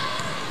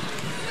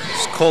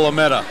 It's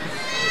Colometta.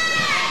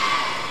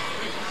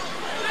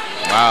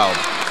 Wow.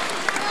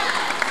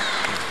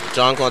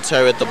 John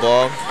Clonteri at the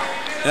ball.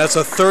 That's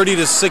a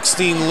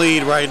 30-16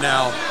 lead right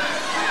now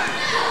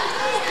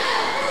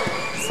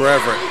for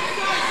Everett.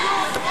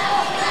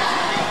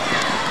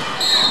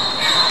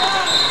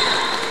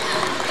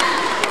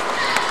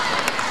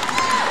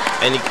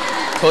 And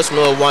Coach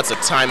Miller wants a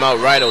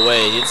timeout right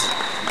away.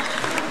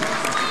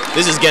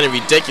 This is getting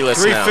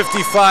ridiculous now.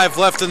 3:55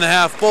 left in the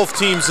half. Both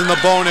teams in the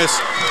bonus.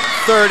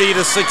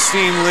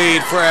 30-16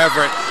 lead for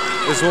Everett,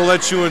 as we'll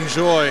let you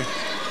enjoy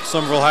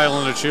Somerville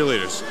Highlander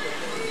cheerleaders.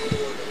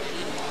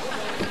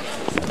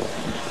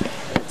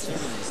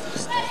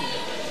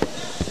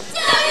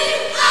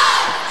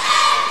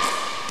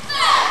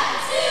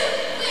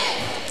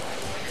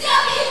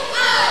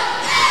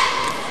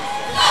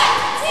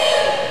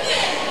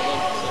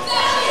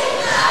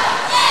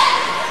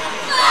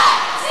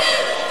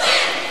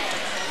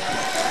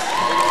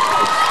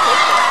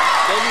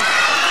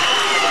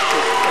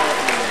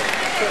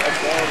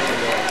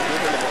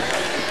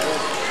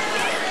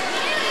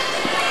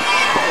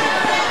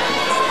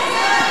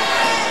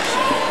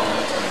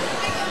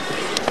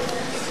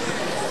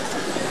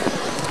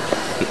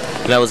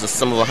 That was the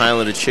Somerville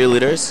Highlander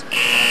cheerleaders.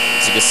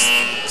 As you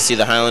can see,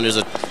 the Highlanders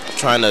are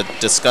trying to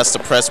discuss the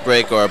press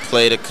break or a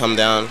play to come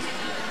down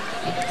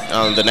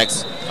on the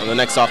next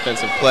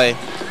offensive play.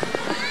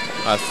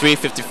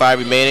 3:55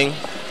 remaining.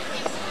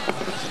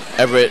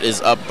 Everett is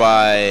up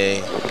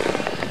by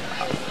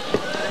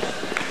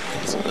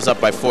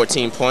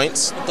 14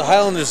 points. What the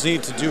Highlanders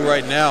need to do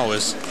right now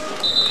is,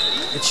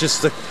 it's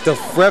just the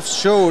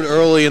refs showed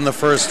early in the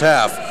first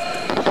half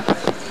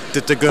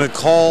that they're going to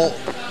call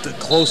the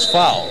close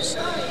fouls.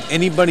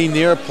 Anybody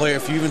near a player,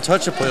 if you even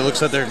touch a player,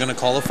 looks like they're going to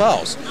call the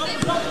fouls.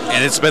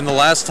 And it's been the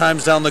last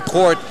times down the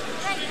court,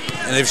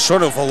 and they've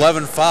short of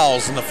 11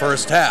 fouls in the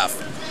first half.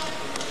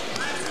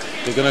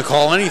 They're going to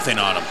call anything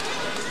on them.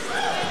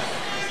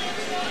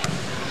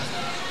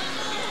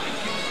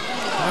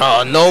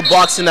 Oh, no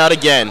boxing out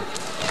again.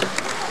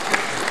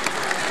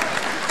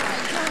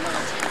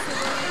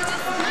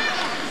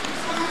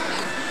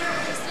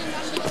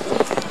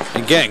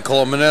 Again,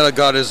 Colomanetta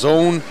got his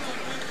own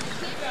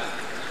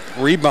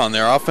rebound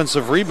there,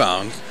 offensive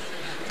rebound.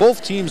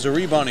 Both teams are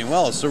rebounding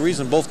well. It's the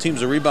reason both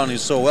teams are rebounding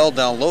so well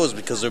down low is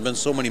because there have been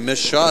so many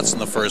missed shots in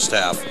the first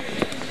half.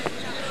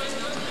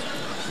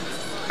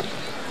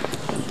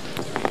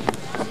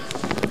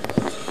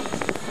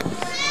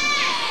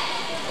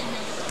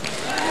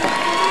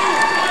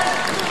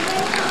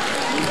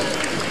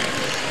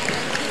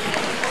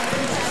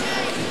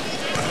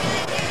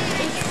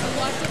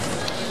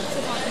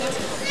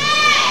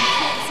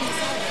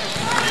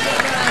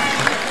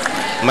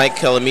 Mike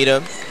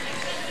Calamita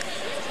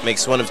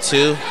makes one of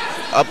 2.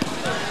 Up,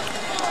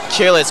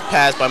 careless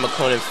pass by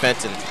McConan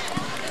Fenton.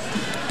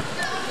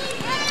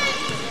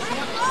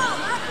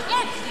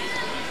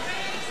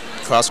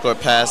 Cross-court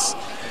pass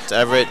to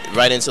Everett,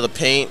 right into the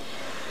paint.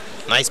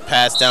 Nice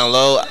pass down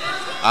low,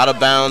 out of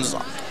bounds,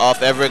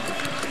 off Everett.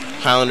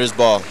 Highlanders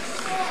ball.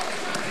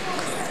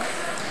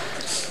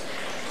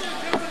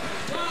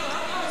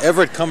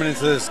 Everett coming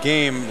into this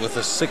game with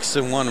a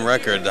 6-1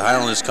 record. The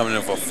Highlanders coming in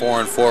with a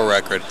 4-4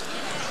 record.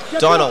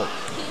 Donald.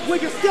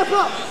 Wigger, step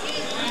up.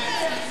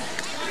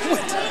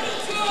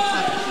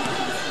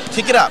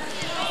 Kick it up.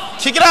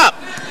 Kick it up.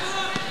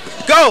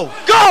 Go.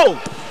 Go.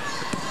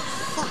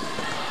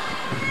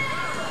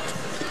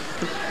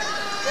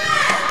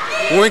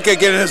 Winker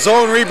getting his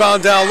own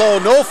rebound down low.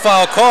 No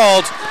foul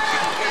called.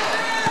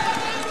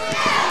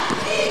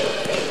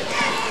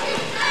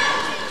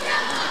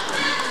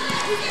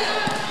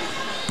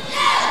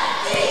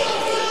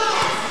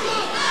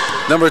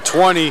 Number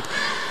 20,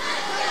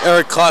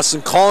 Eric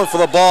Clausen calling for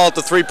the ball at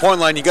the three-point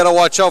line. You got to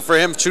watch out for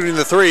him shooting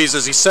the threes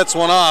as he sets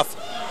one off.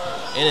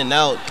 In and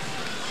out.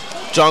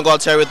 John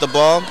Gualtieri with the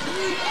ball.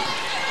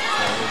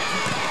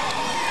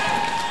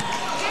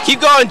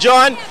 Keep going,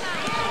 John.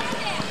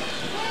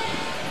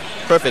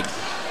 Perfect.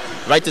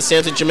 Right to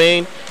Samson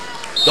Jermaine.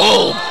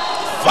 Oh,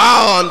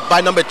 foul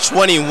by number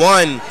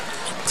 21,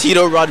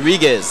 Tito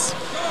Rodriguez.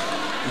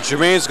 And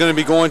Jermaine's going to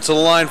be going to the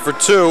line for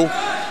 2. Knock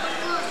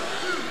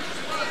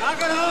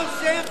it home,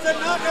 Samson,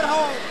 knock it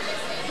home.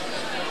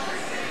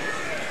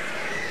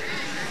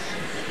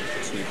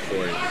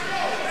 240.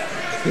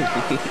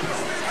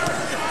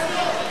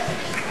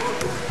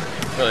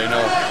 Really,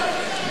 no.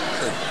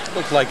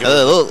 Looked like it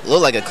looked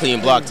like a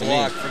clean block to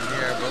me. From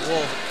here, but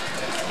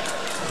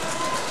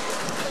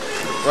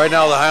right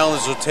now, the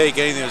Highlanders will take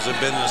anything. There's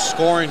been a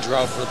scoring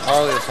drought for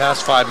probably the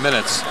past 5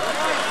 minutes. Knock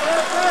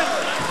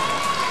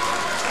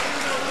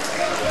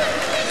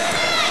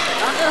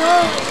it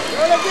home. Do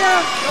it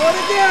again. Do it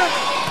again.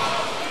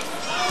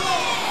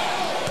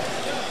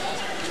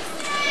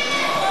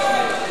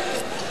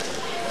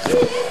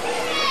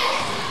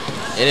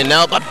 In and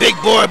out, a big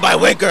board by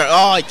Winker.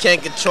 Oh, he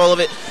can't get control of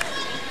it.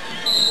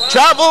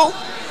 Travel.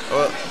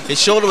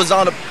 His shoulder was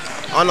on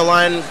the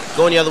line,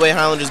 going the other way.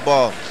 Highlanders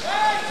ball.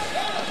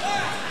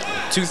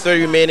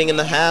 2:30 remaining in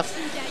the half.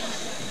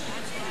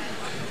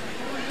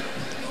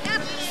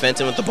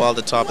 Fenton with the ball at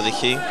the top of the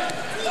key.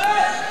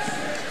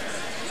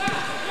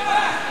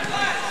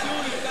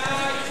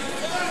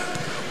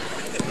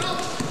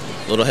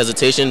 Little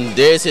hesitation.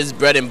 There's his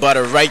bread and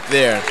butter right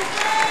there.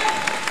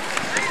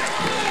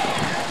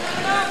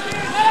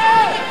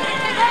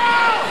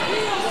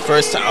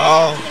 First time.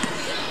 Oh.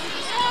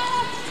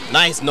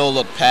 Nice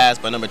no-look pass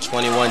by number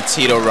 21,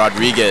 Tito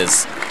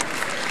Rodriguez.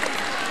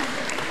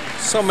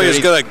 Somebody's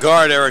got to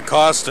guard Eric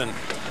Costin.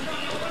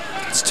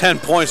 It's 10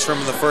 points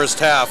from the first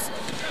half.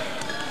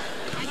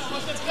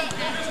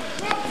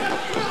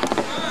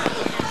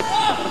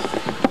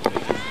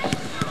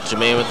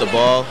 Jermaine with the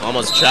ball,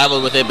 almost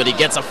traveled with it, but he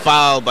gets a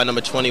foul by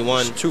number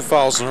 21. There's 2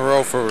 fouls in a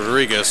row for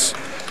Rodriguez.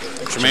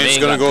 Jermaine's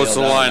going to go to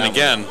the line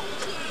again.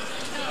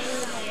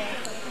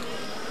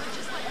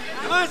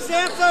 Come on,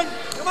 Samson.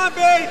 Come on,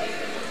 babe.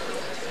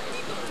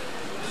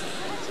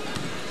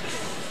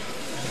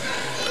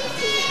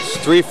 It's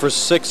 3 for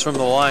 6 from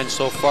the line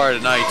so far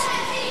tonight.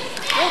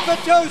 Go for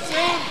 2,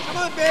 Sam. Come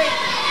on, babe.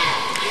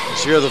 You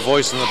hear the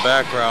voice in the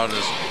background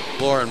is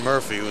Lauren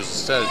Murphy, who is a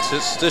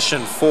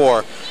statistician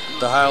for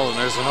the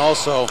Highlanders, and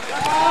also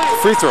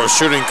free throw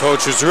shooting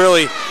coach, who's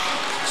really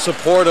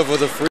supportive of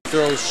the free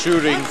throw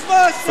shooting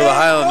for the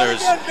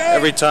Highlanders.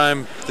 Every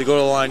time they go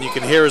to the line, you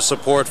can hear his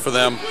support for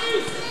them.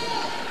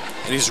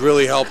 And he's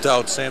really helped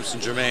out Samson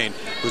Jermaine,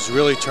 who's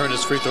really turned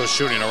his free throw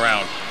shooting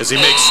around as he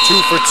makes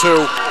 2 for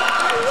 2.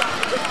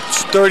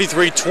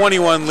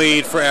 33-21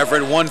 lead for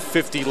Everett,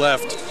 1:50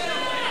 left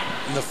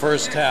in the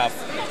first half.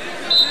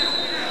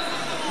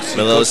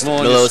 Milo's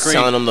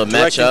telling him the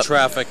matchup.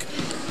 Traffic.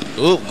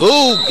 Ooh,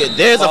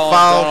 there's a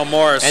foul. Donald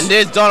Morris. And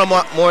there's Donald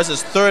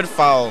Morris's 3rd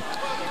foul.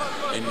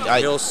 And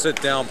he'll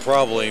sit down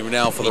probably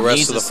now for the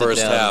rest of the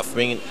first half.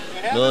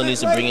 Milo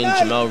needs to bring in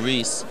Jamel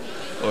Reese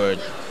or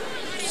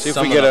see if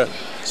we get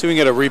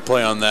a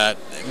replay on that.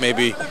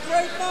 Maybe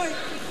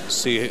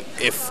see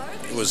if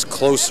it was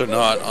close or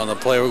not on the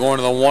play. We're going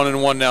to the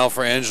 1-and-1 now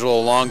for Angelo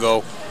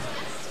Longo.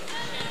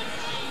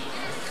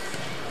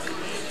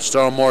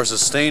 Donald Morris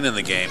is staying in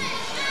the game.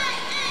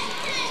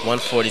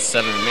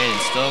 1:47 remaining.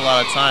 Still a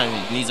lot of time.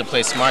 He needs to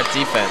play smart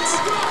defense.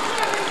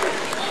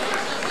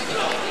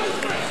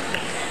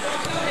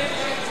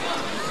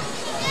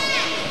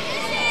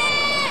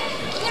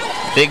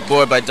 Big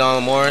board by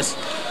Donald Morris.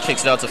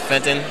 Kicks it out to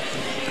Fenton.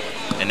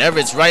 And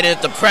Everett's right in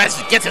at the press.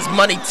 Gets his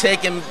money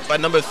taken by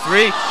number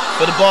 3.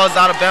 But the ball is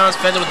out of bounds.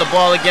 Fenton with the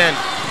ball again.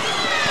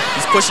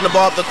 He's pushing the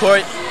ball up the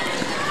court.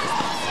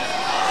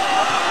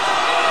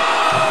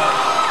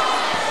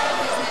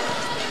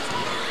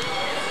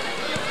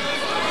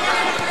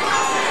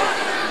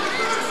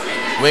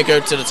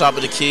 Winker to the top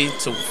of the key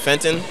to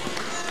Fenton.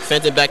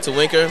 Fenton back to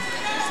Winker.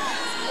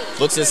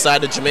 Looks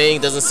inside to Jermaine.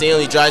 Doesn't see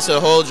him. He drives to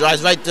the hole.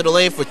 Drives right to the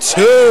lane for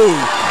 2.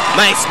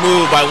 Nice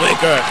move by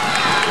Winker.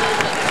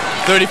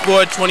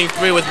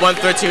 34-23 with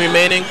 1:13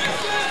 remaining.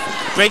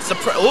 Breaks the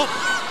press.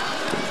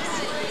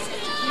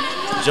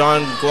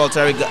 John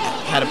Gualtieri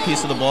had a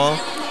piece of the ball.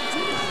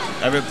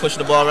 Everett pushing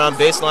the ball around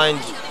baseline.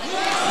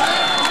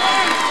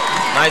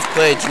 Nice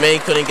play. Jermaine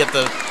couldn't get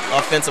the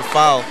offensive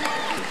foul.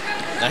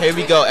 Now here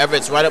we go.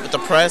 Everett's right up with the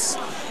press.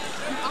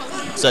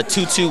 It's a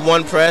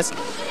 2-2-1 press.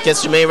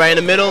 Gets Jermaine right in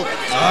the middle.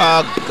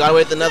 Got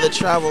away with another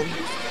travel.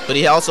 But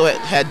he also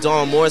had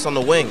Donald Morris on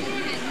the wing.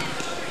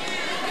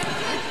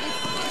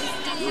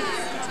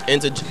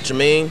 Into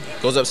Jermaine.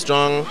 Goes up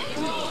strong.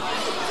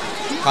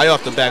 High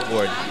off the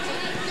backboard.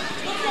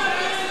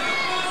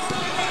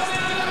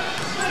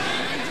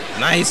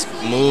 Nice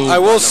move. I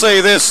will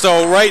say this,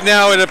 though. Right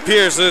now, it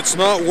appears that it's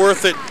not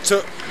worth it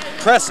to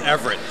press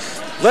Everett.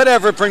 Let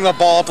Everett bring the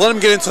ball up. Let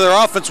them get into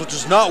their offense, which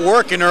is not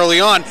working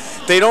early on.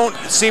 They don't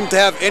seem to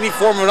have any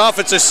form of an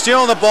offense. They're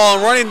stealing the ball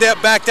and running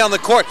that back down the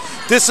court.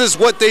 This is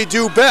what they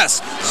do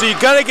best. So you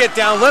got to get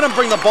down, let them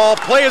bring the ball,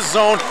 play a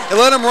zone, and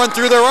let them run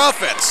through their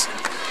offense.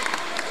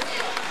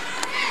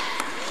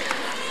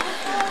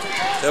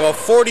 They have a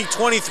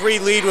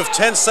 40-23 lead with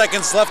 10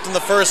 seconds left in the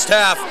first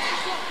half.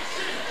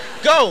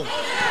 Go!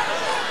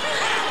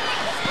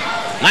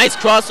 Nice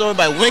crossover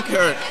by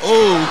Winker.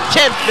 Oh,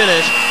 can't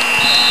finish.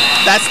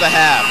 That's the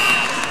half.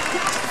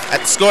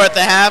 The score at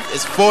the half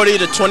is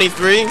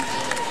 40-23.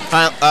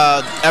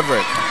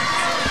 Everett.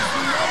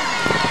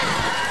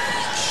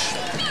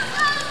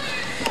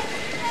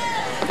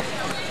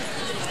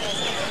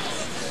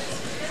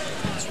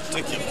 It's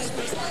ridiculous.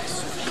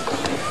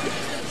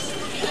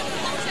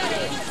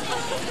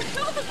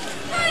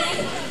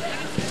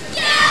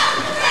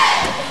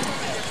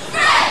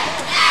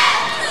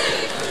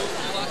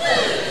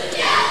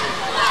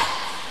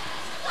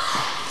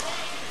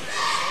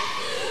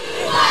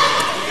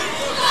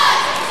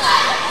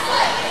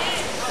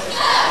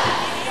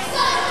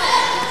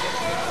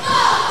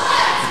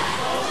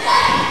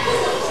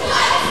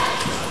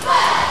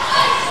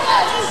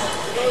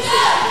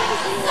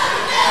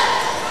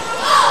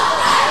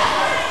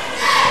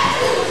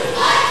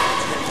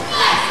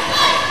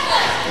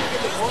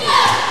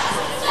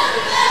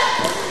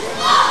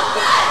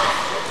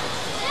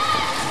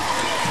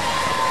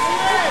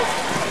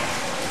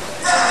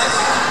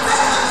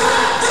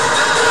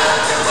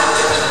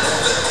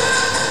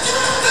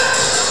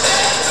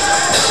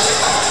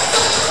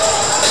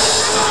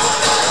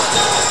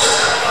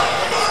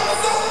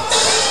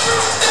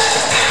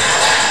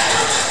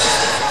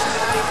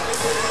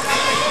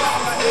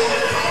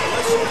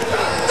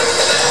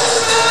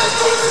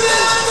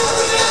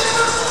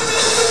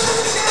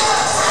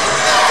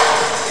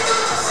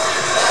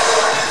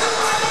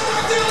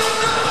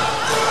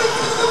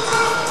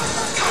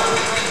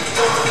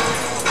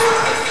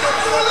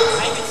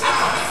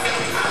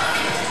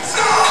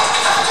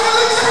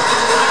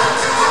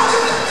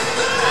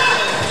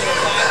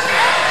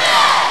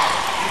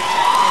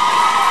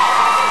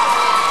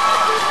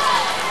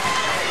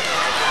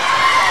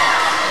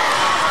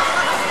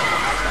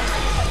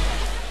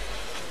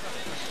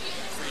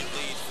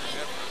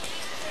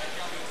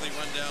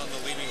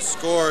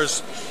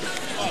 Scores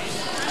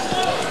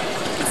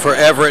for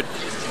Everett,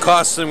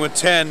 Costin with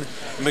 10,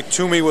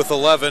 McToomey with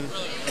 11.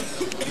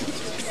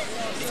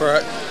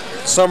 For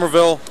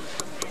Somerville,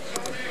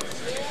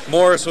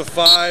 Morris with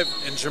 5,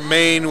 and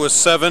Jermaine with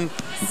 7,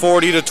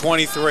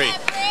 40-23.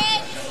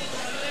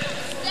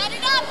 Set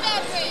it up,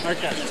 Everett.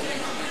 Okay.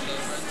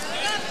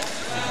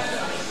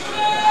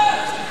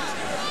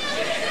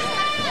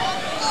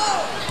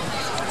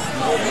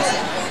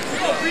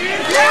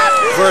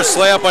 First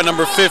layup by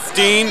number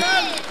 15,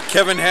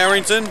 Kevin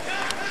Harrington.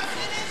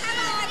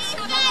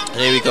 And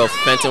here we go,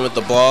 Fenton with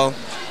the ball.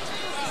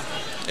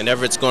 And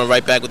Everett's going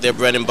right back with their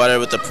bread and butter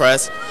with the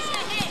press.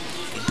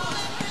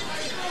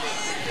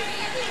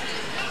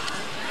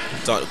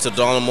 To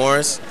Donald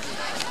Morris.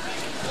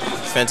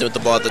 Fenton with the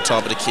ball at the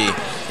top of the key.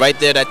 Right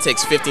there, that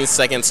takes 15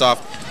 seconds off.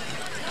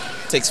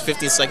 Takes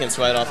 15 seconds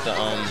right off the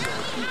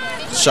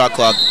shot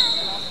clock.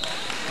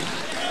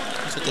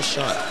 What's with the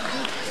shot?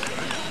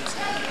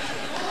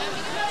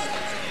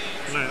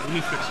 Let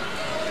me fix it.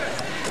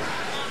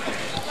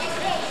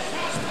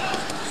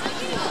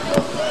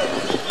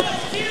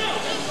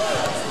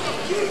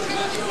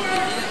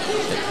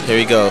 Here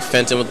we go.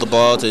 Fenton with the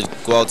ball to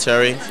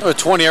Gualteri. Number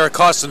 20, Eric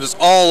Costin is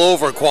all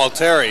over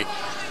Gualteri.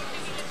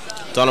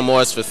 Donald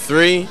Morris for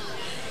 3.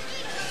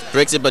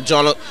 Breaks it, but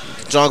John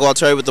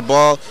Gualteri with the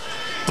ball.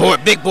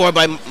 Big board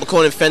by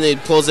McConan Fenton. He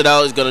pulls it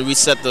out. He's going to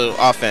reset the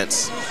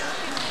offense.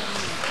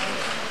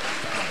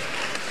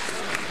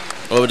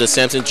 Over to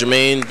Samson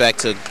Jermaine. Back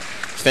to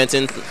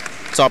Fenton.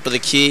 Top of the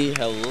key.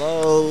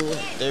 Hello.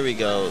 There we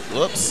go.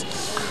 Whoops.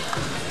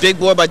 Big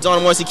board by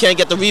Donald Morris. He can't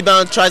get the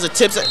rebound. Tries to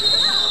tip it.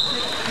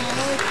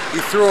 He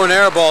threw an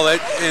air ball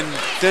that and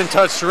didn't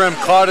touch the rim,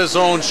 caught his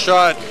own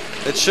shot.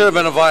 It should have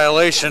been a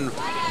violation,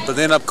 but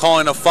they end up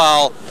calling a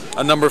foul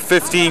on number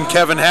 15,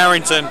 Kevin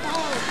Harrington.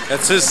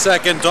 That's his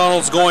second.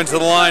 Donald's going to the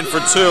line for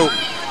 2.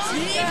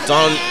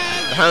 The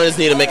Highlanders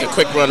need to make a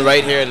quick run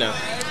right here now.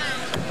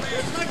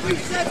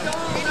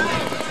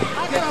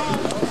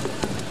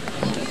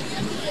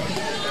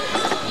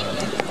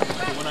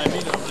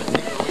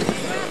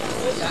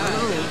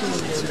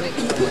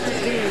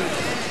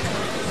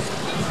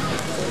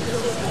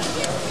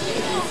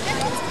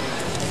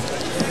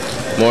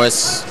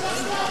 Morris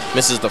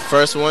misses the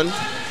first one.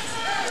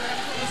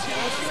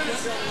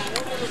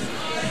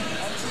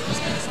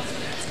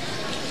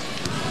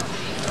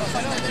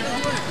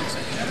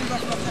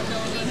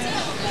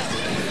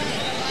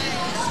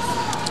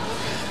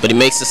 But he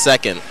makes the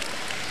second.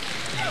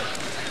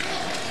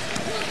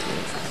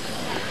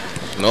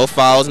 No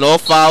fouls, no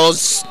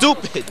fouls.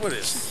 Stupid. What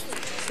is?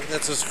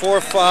 That's his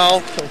 4th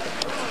foul.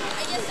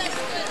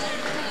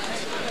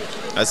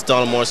 That's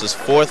Donald Morris's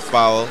 4th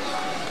foul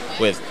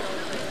with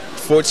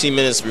 14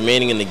 minutes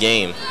remaining in the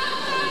game.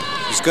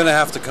 He's going to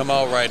have to come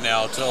out right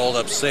now to hold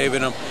up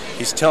saving him.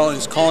 He's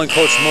calling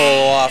Coach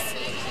Molo off.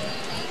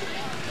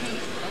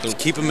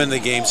 Keep him in the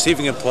game, see if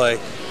he can play.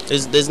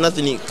 There's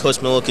nothing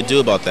Coach Miller could do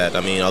about that.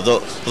 I mean,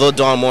 although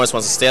Donald Morris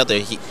wants to stay out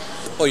there,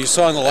 well, you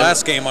saw in the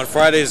last game, on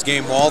Friday's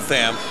game,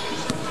 Waltham,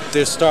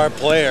 their star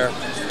player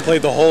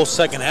played the whole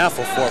second half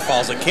with 4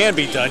 fouls. It can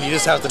be done. You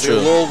just have to be a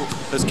little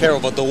less careful.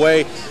 But the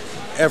way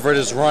Everett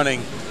is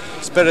running,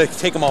 it's better to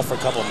take him out for a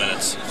couple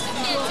minutes.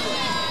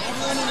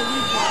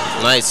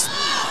 Nice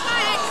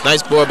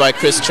board by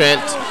Chris Trent.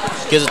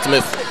 Gives it to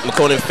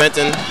McConan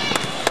Fenton.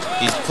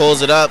 He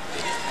pulls it up.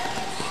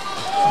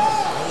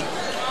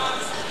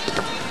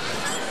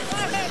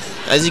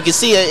 As you can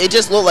see, it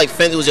just looked like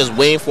Fenton was just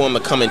waiting for him to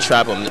come and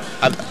trap him.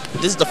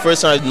 This is the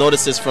first time I've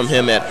noticed this from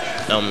him at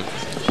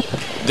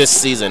this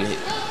season.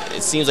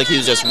 It seems like he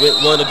was just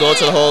willing to go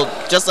to the hole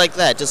just like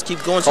that. Just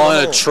keep going to the hole.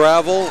 Calling a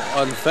travel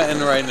on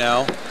Fenton right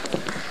now.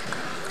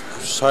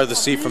 It's hard to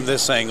see from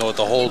this angle with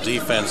the whole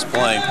defense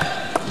playing.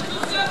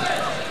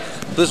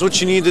 This is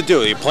what you need to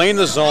do. You play in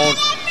the zone.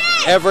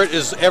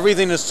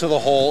 Everything is to the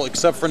hole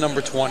except for number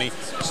 20.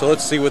 So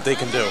let's see what they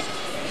can do.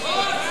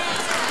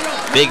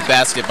 Big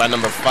basket by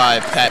number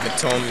 5, Pat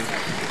McTominay.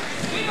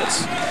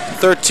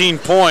 13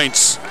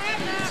 points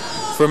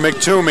for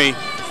McToomey.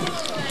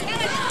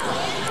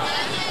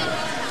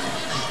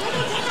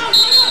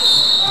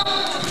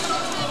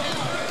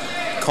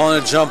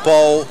 Calling a jump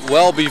ball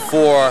well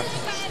before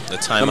the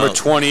timeout. Number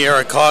 20,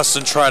 Eric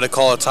Costin, tried to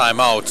call a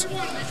timeout.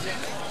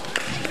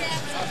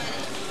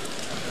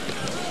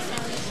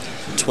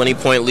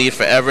 20-point lead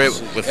for Everett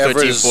with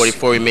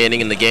 13:44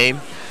 remaining in the game.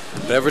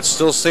 But Everett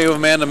still stay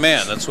with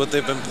man-to-man. That's what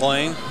they've been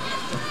playing. It's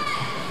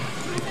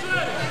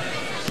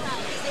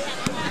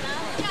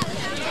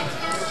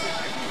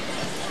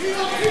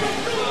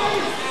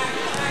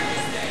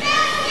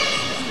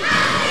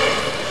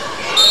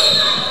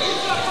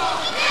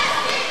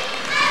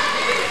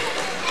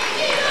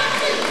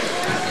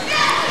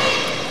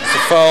a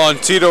foul on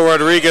Tito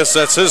Rodriguez.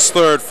 That's his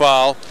 3rd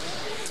foul.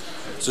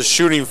 It's a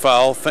shooting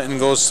foul. Fenton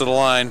goes to the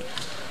line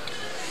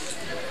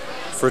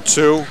for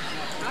 2.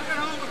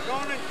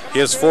 He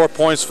has 4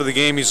 points for the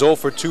game. He's 0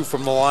 for 2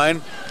 from the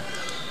line.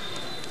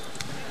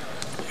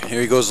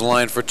 Here he goes to the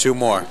line for 2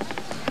 more.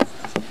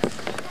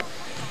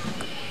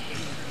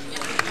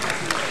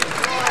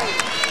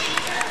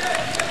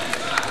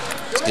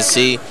 As you can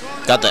see,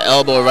 got the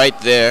elbow right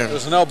there.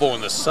 There's an elbow in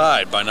the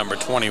side by number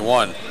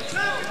 21.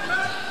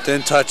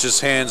 Didn't touch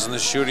his hands in the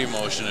shooting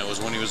motion. It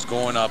was when he was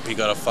going up, he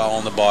got a foul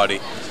on the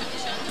body.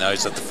 Now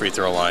he's at the free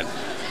throw line.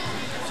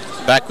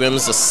 Back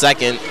rim's the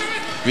 2nd,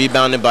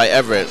 rebounded by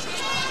Everett.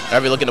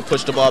 Everett looking to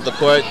push the ball up the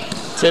court.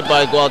 Tipped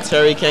by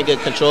Gualteri, can't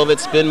get control of it.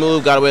 Spin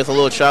move, got away with a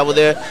little travel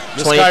there.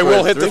 This guy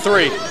will hit the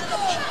 3.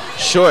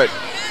 Short.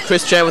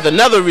 Chris Chan with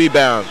another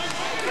rebound.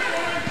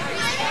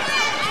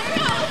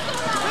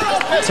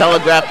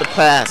 Telegraph the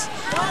pass.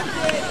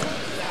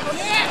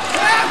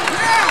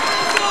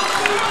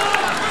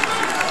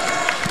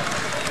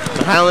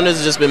 The Highlanders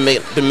have just been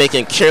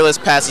making careless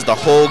passes the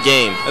whole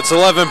game. That's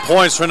 11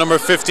 points for number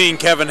 15,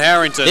 Kevin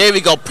Harrington. There we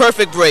go,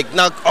 perfect break.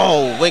 Now,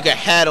 Winger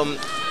had him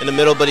in the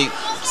middle, but he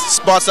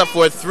spots up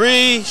for a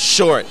 3,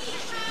 short.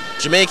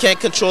 Jermaine can't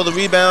control the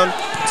rebound.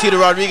 Tito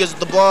Rodriguez with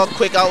the ball,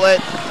 quick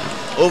outlet,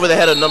 over the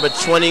head of number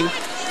 20,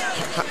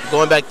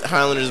 going back to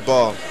Highlanders'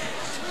 ball.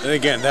 And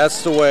again,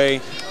 that's the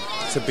way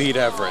to beat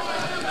Everett.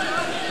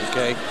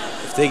 Okay,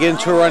 if they get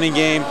into a running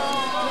game,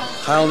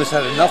 Highlanders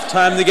had enough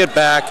time to get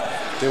back.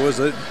 There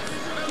was a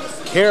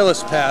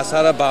careless pass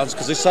out of bounds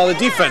because they saw the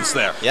defense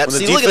there. Yep,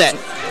 see, look at that.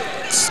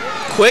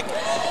 Quick,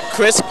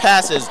 crisp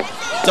passes.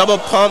 Double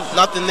pump,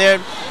 nothing there.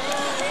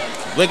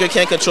 Winger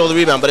can't control the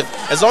rebound, but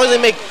as long as they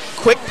make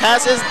quick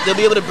passes, they'll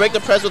be able to break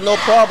the press with no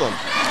problem.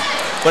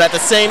 But at the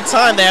same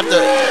time, they have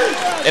to,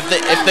 if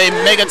they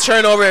make a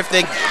turnover, if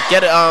they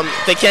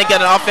can't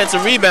get an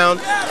offensive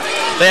rebound,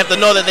 they have to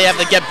know that they have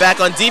to get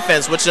back on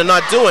defense, which they're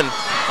not doing.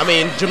 I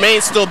mean,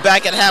 Jermaine's still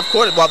back at half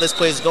court while this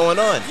play is going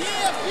on.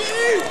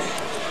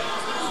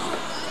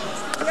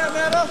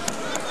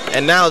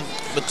 And now,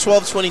 with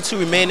 12:22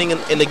 remaining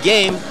in the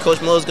game,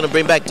 Coach Miller is going to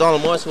bring back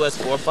Donald Morris, who has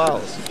 4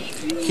 fouls.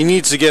 He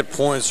needs to get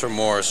points from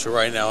Morris, who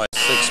right now has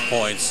 6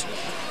 points.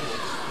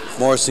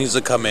 Morris needs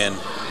to come in,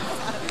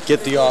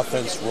 get the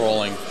offense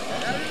rolling,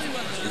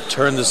 and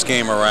turn this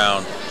game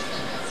around.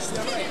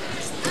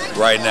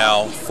 Right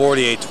now,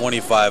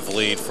 48-25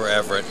 lead for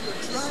Everett.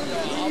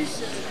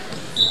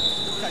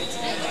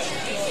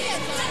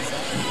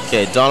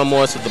 Okay, Donald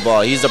Morris with the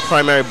ball. He's the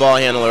primary ball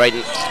handler right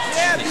now.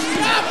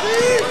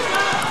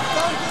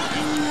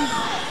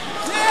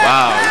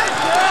 Wow.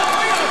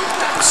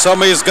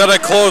 Somebody's got to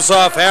close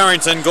off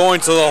Harrington going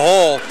to the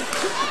hole.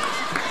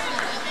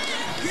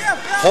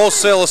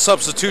 Wholesale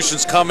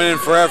substitutions coming in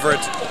for Everett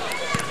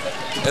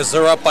as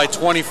they're up by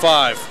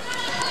 25.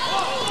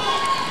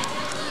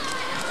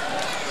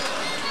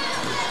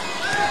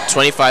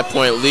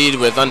 25-point lead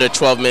with under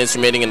 12 minutes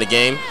remaining in the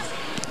game.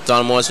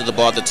 Donald Morris with the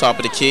ball at the top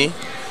of the key.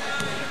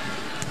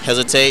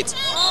 Hesitates.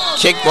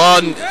 Kick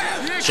ball.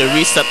 Should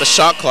reset the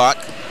shot clock.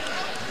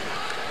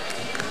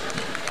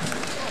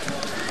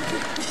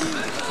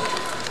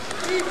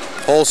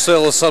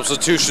 Wholesale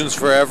substitutions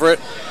for Everett.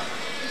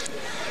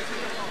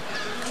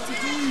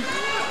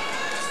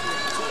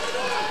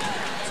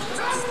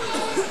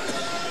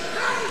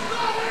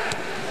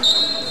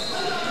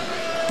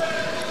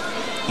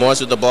 Morris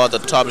with the ball at the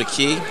top of the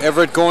key.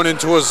 Everett going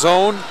into a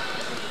zone.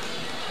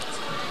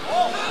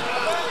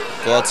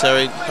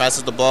 Terry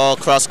passes the ball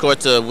cross court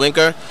to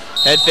Winker.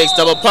 Head fakes,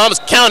 double pumps,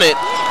 count it.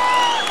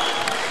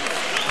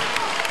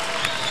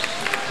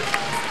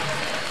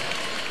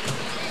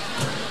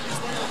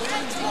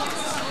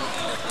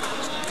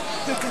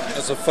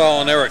 That's a foul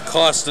on Eric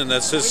Costin.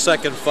 That's his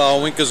second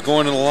foul. Winker's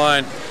going to the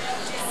line.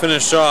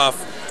 Finish off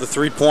the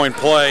three-point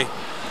play.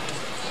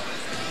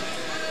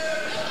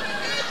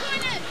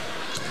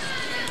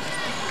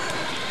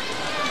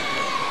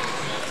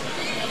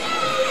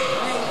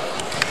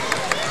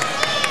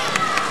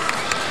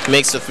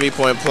 Makes the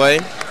three-point play.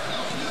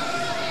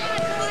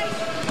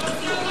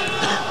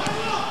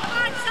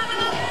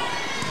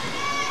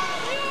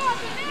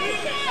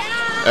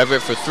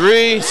 Everett for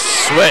three.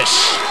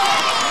 Swish.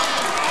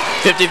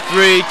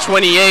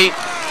 53-28.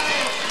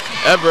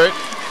 Everett.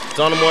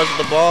 Donald Morris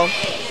with the ball.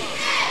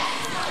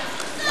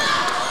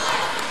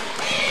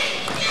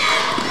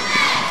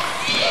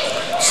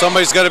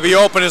 Somebody's got to be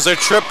open as they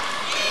trip.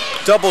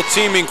 Double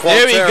teaming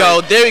Qualteri. There we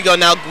go. There we go.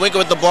 Now Winker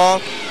with the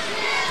ball.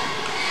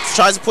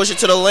 Tries to push it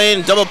to the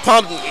lane, double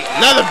pump,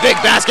 another big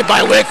basket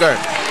by Winker.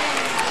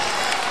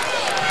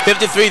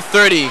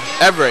 53-30,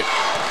 Everett.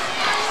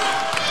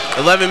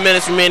 11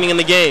 minutes remaining in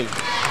the game.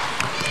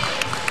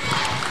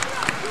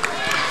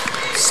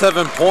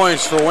 7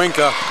 points for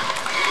Winker.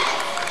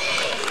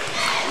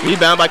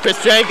 Rebound by Chris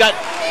Tran.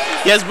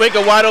 He has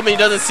Winker wide open, he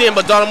doesn't see him,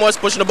 but Donald Morris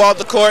pushing the ball up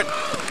the court.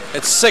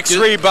 It's 6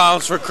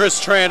 rebounds for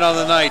Chris Tran on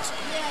the night.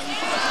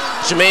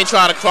 Jermaine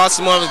trying to cross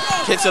him over,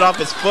 kicks it off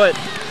his foot.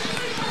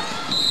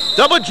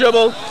 Double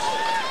dribble.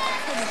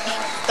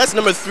 That's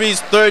number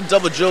 3's third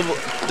double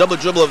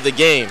dribble of the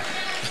game.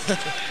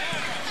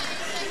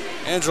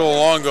 Angelo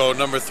Longo,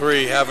 number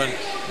 3, having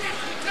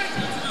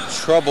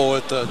trouble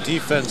with the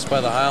defense by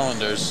the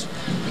Highlanders.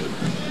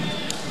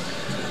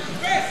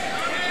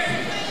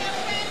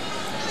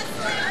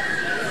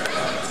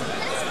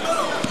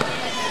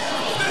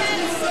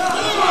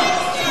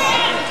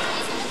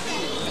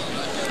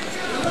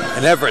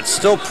 And Everett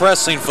still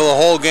pressing for the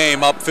whole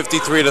game, up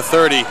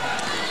 53-30.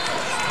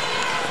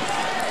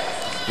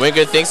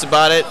 Winker thinks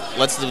about it,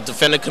 lets the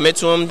defender commit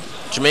to him.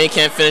 Jermaine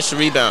can't finish the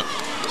rebound.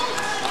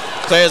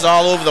 Players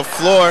all over the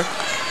floor.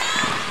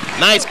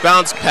 Nice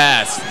bounce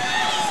pass.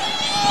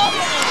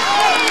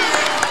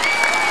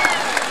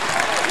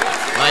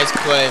 Nice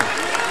play.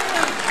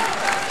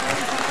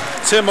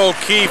 Tim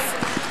O'Keefe,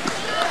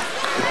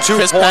 2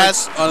 Chris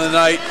points pass on the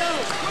night.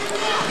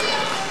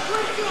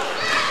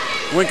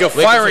 Winker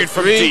firing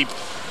from deep.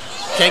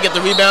 Can't get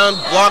the rebound,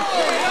 blocked.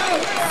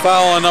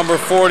 Foul on number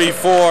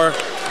 44.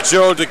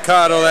 Joe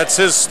Ducato, that's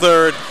his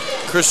third.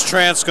 Chris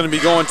Trant's going to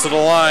be going to the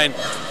line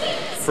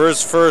for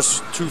his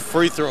first 2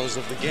 free throws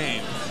of the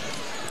game.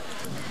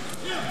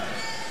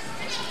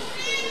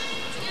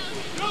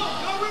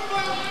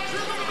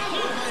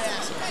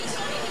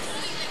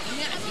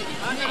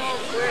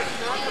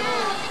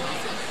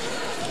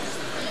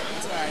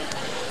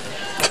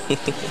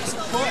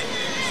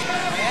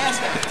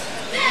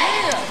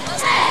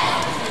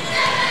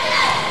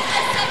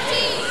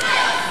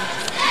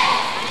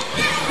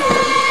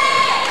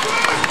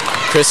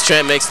 Chris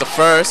Trent makes the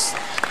first.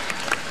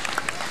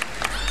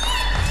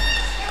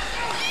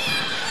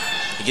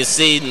 You can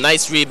see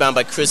nice rebound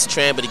by Chris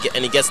Trent, but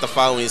he gets the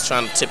foul when he's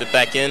trying to tip it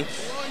back in.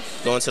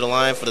 Going to the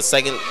line for the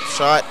second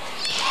shot.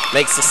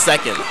 Makes the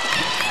second.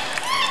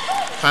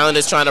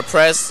 Highlanders trying to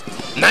press.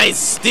 Nice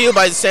steal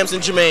by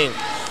Samson Jermaine.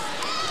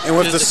 And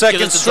with the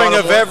second string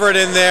of Everett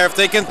in there, if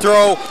they can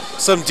throw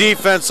some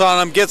defense on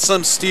them, get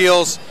some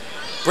steals,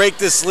 break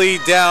this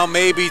lead down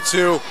maybe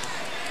to,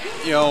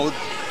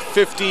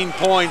 15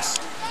 points.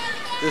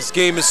 This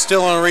game is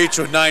still in reach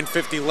with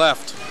 9:50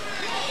 left.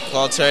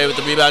 Terry with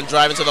the rebound,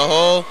 driving to the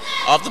hole.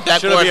 Off the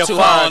backboard, Should be a too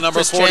foul hard. on number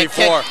Chris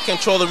 44. Can't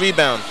control the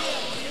rebound.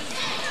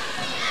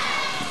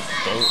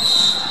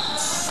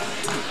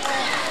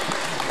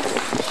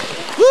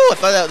 Woo, I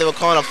thought that they were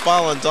calling a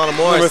foul on Donald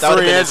Morris.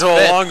 Number 3, Angelo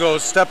Longo,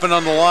 stepping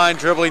on the line,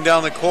 dribbling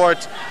down the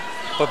court,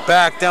 but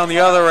back down the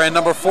other end.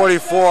 Number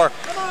 44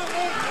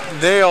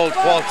 nailed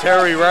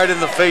Qualteri right in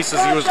the face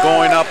as he was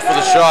going up for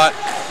the shot.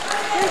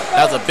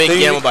 That was a big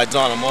gamble by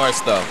Donald Morris,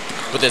 though,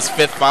 with his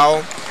 5th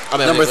foul.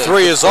 Number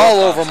 3 is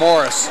all over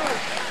Morris.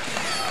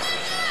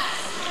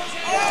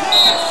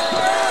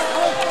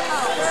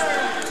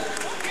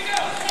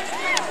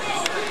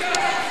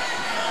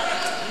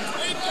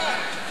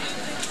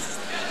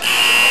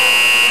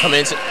 Coming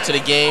into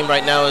the game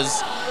right now is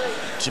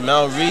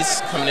Jamel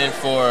Reese coming in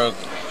for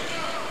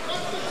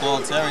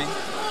Qualteri.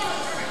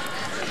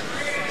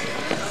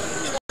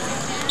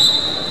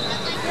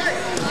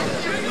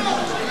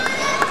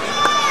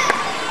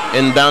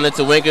 Inbounded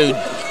to Winker.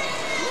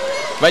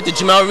 Right to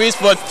Jamel Reese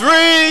for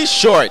 3,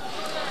 short.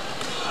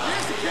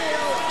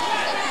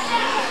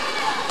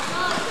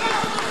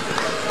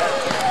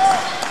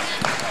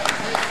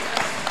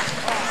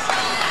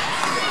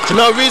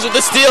 Jamel Reese with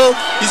the steal.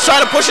 He's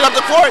trying to push it up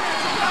the court.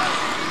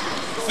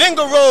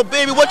 Finger roll,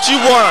 baby, what you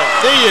want?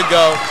 There you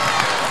go.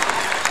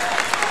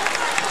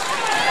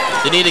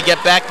 They need to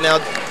get back now.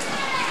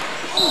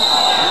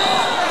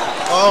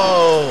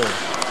 Oh.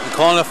 They're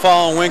calling a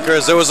foul on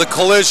Winkers. There was a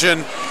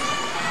collision.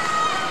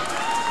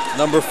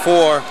 Number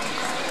 4.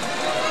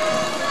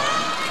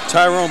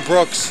 Tyrone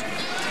Brooks.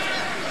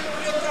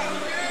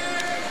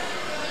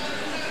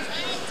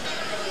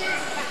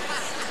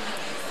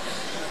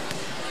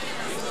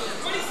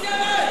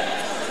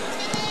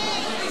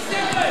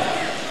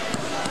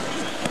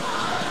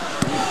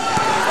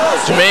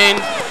 Jermaine.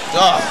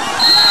 Oh.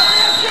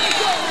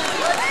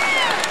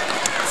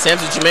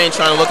 Samson Jermaine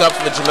trying to look up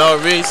for the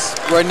Jamel Reese.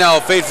 Right now,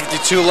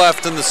 8:52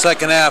 left in the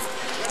second half.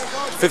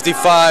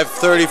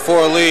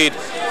 55-34 lead.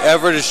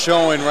 Everett is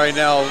showing right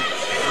now.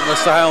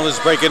 Unless the Highlanders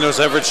break into us,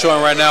 Everett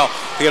showing right now.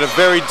 They got a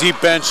very deep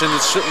bench, and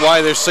it's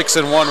why they're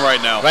 6-1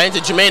 right now. Right into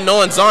Jermaine. No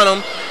one's on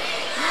him.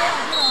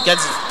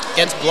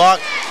 Gets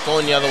blocked.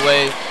 Going the other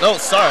way. No,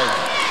 sorry.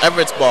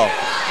 Everett's ball.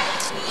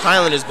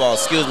 Highlanders ball.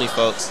 Excuse me,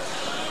 folks.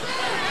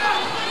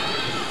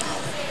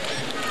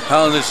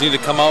 Highlanders need to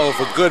come out with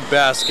a good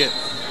basket.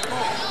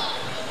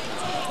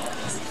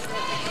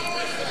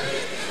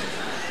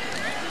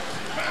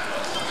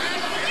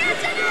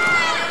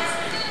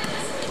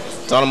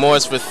 Donald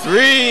Morris for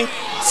 3.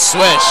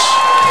 Swish.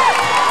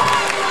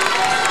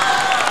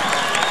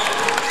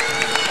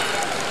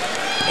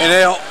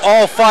 And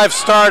all 5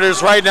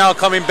 starters right now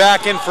coming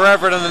back in for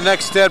Everett on the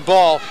next dead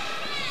ball.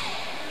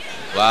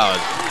 Wow.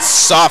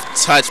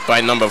 Soft touch by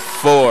number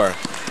 4,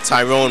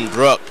 Tyrone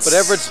Brooks. But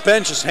Everett's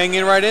bench is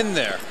hanging right in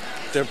there.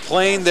 They're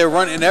playing, they're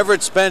running, and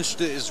Everett's bench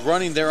is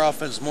running their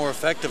offense more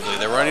effectively.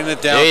 They're running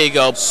it down. There you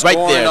go, right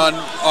there. On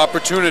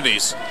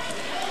opportunities.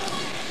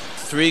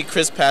 3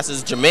 crisp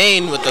passes.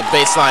 Jermaine with the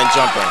baseline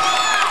jumper.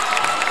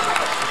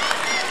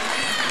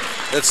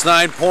 That's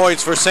 9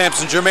 points for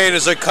Samson Jermaine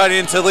as they're cutting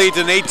into lead,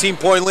 an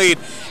 18-point lead.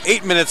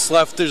 8 minutes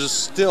left. There's a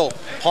still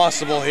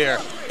possible here.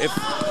 If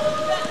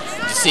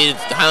you see,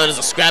 the Highlanders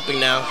are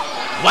scrapping now.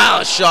 Wow,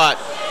 a shot.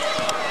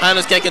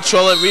 Highlanders can't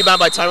control it. Rebound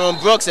by Tyrone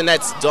Brooks, and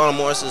that's Donald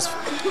Morris's.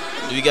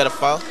 Do we get a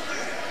foul?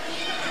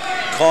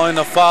 Calling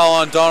a foul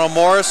on Donald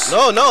Morris?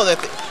 No.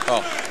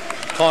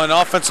 Calling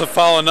offensive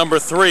foul on number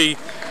 3,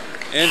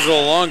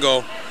 Angelo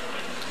Longo.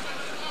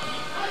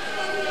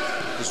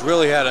 He's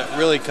really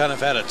kind of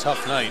had a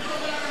tough night.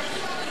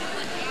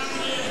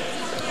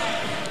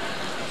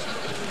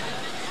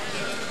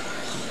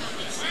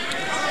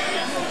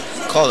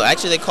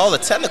 Actually, they called a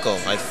technical,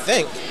 I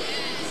think.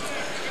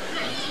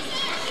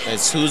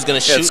 It's who's going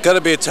to shoot. Yeah, it's got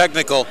to be a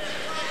technical.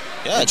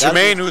 Yeah,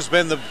 Jermaine, who's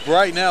been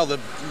right now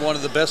one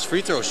of the best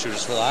free throw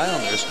shooters for the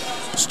Highlanders,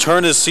 has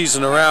turned his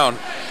season around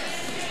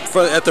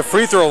at the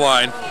free throw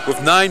line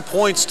with 9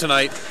 points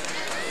tonight.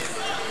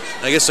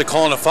 I guess they're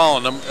calling a foul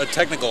on a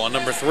technical on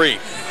number 3.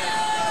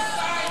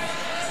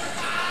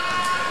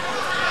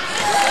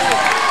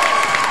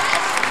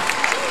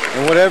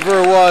 And whatever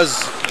it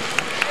was,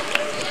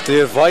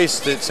 the advice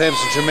that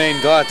Samson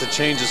Jermaine got to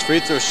change his free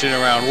throw shooting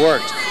around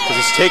worked, because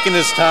he's taking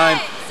his time,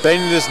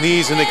 bending his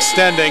knees and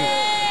extending,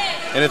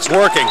 and it's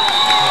working.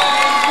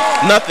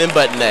 Nothing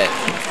but net.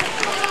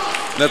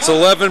 That's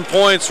 11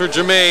 points for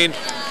Jermaine.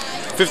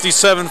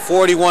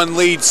 57-41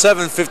 lead,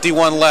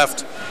 7:51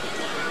 left.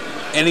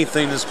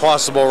 Anything is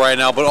possible right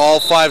now, but all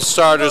 5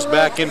 starters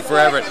back in for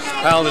Everett.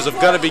 Highlanders have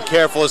got to be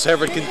careful as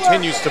Everett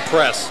continues to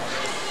press.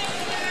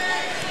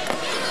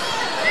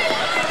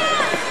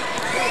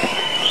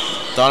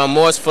 Donald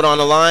Morris foot on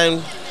the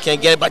line.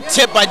 Can't get it, but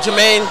tipped by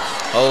Jermaine.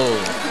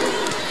 Oh.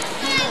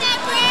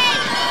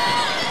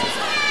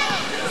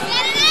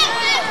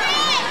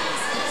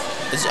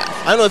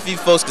 I don't know if you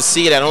folks can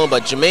see it at home,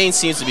 but Jermaine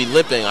seems to be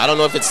limping. I don't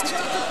know if it's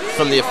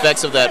from the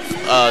effects of that.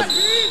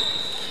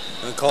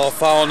 And call a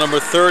foul on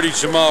number 30,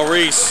 Jamal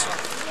Reese.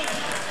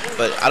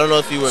 But I don't know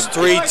if you were. It's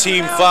 3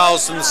 team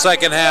fouls in the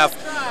second half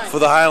for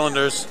the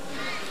Highlanders.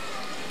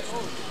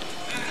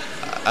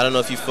 I don't know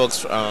if you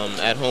folks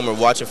at home are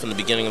watching from the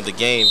beginning of the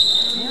game.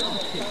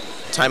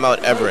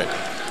 Timeout Everett.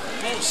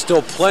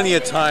 Still plenty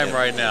of time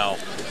right now,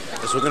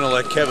 as we're going to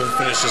let Kevin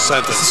finish the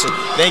sentence.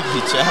 Thank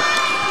you, Chad.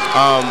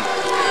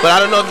 But I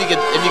don't know if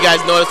you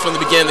guys noticed from the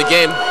beginning of the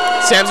game,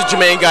 Samson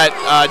Jermaine got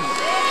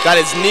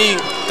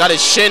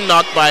his shin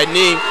knocked by a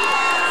knee,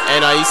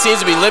 and he seems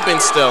to be limping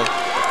still.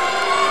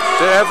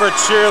 The Everett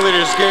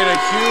cheerleaders gain a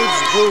huge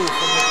boo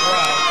from the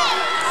crowd.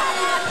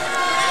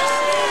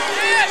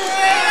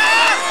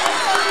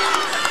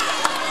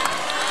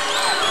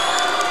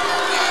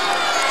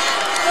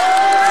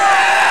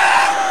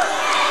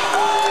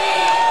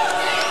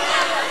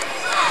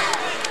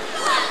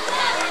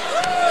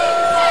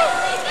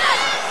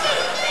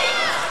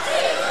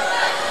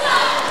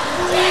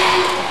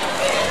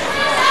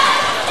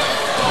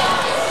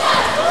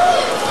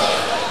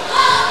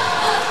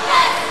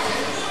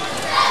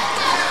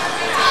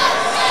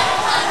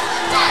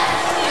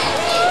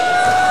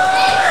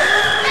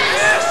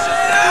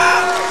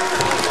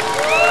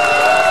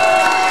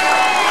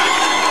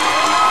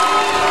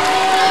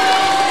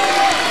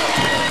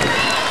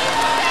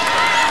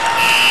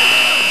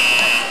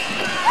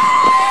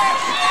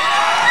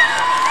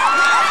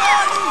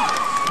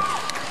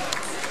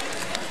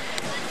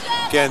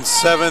 Again,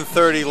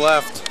 7:30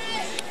 left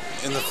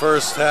in the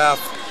first half.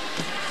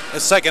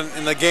 Second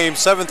in the game,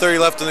 7:30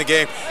 left in the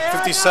game,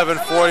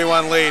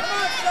 57-41 lead.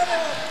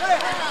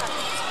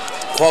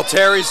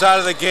 Gualtieri's out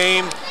of the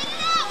game.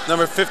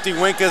 Number 50,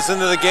 Winka's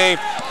into the game.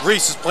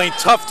 Reese is playing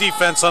tough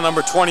defense on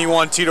number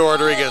 21, Tito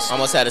Rodriguez.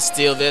 Almost had a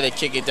steal there. They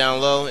kick it down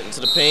low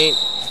into the paint.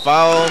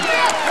 Foul.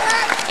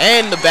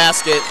 And the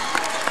basket.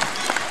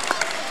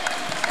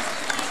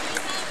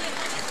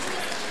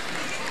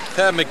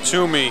 Pat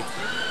McToomey.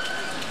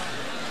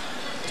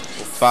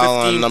 Foul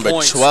on number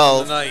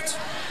 12. Tonight.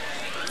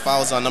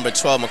 Fouls on number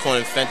 12,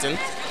 McCormick Fenton.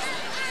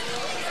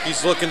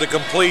 He's looking to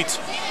complete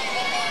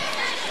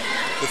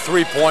the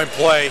three-point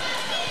play.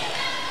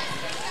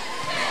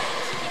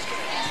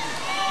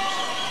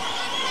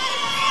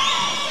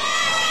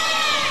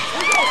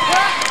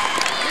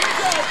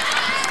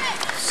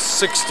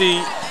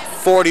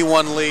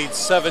 (60-41) lead,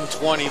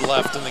 7:20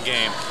 left in the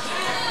game.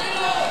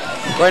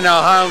 Right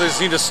now, Highlanders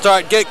need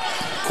to get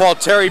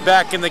Gualtieri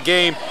back in the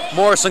game.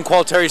 Morris and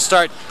Gualtieri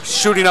start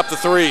shooting up the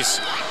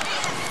threes.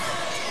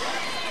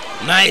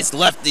 Nice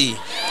lefty.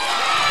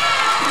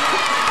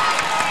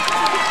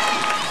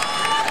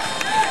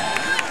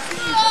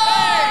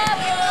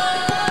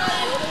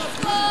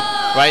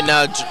 Right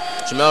now,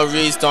 Jamel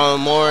Reese,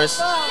 Donald Morris,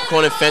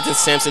 Conan Fenton,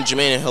 Samson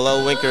Jermaine, and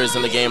Hello Winker is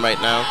in the game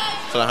right now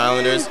for the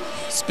Highlanders.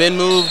 Spin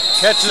move.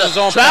 Catches his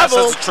own pass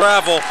as a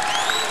travel.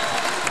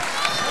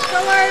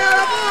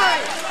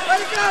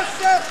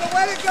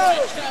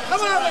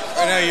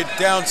 Right now you're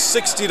down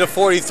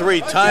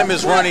 60-43. Time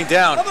is running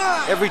down.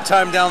 Every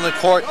time down the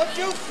court,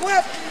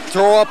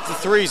 throw up the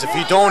threes if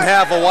you don't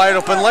have a wide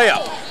open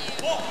layup.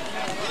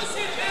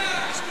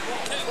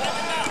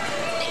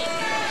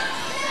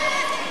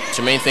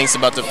 Jermaine thinks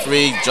about the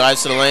three,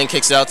 drives to the lane,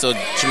 kicks out to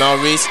Jamel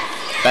Reese.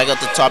 Back up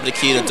the top of the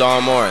key to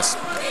Don Morris.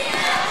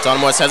 Don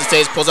Morris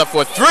hesitates, pulls up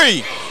for a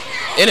three.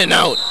 In and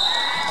out.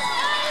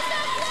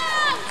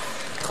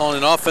 Calling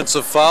an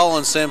offensive foul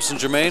on Samson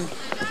Jermaine.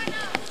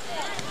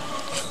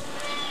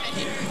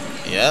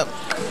 Yep.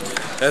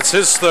 That's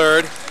his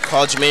third.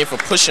 Call Jermaine for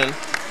pushing.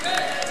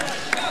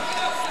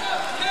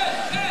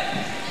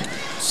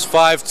 It's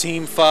 5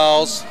 team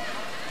fouls.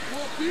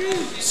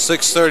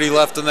 6:30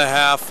 left in the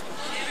half.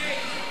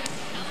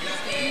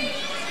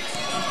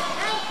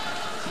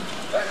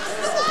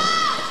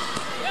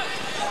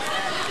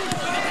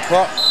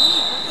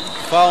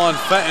 Foul on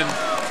Fenton.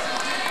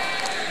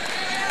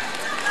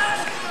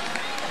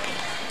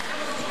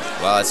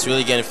 Wow, it's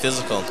really getting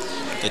physical.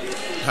 The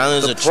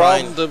Highlanders The are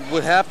trying.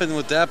 what happened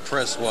with that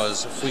press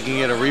was, if we can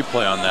get a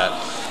replay on that,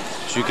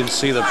 as you can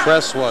see, the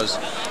press was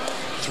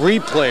 3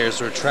 players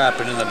were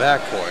trapping in the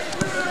backcourt.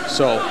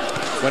 So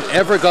when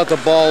Everett got the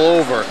ball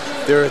over,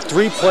 there are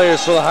 3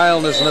 players for the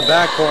Highlanders in the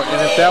backcourt,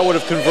 and if that would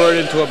have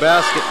converted into a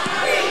basket,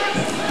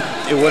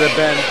 it would have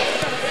been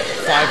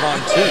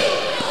 5-on-2.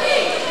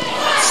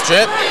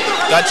 Strip.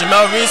 Got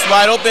Jamel Reese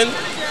wide open.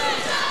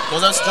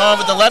 Goes up strong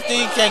with the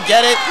lefty. Can't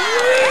get it.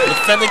 The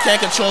defender can't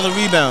control the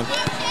rebound.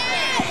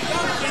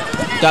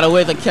 Got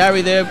away with the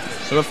carry there.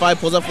 Number 5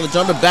 pulls up for the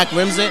jumper. Back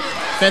rims it.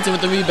 Fenton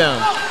with the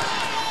rebound.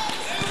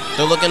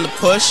 They're looking to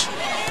push.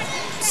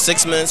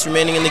 6 minutes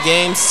remaining in the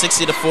game.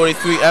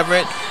 60-43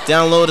 Everett.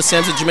 Down low to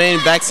Samson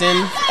Jermaine. Backs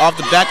in off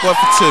the backboard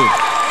for 2.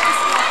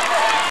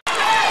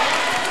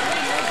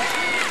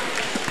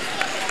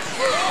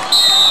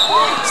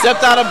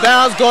 Stepped out of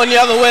bounds, going the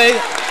other way.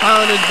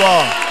 Highlanders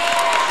ball.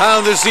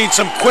 Highlanders need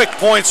some quick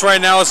points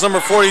right now. It's number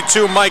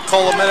 42, Mike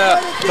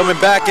Colometta, coming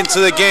back into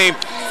the game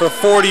for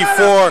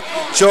 44,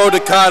 Joe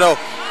Ducato.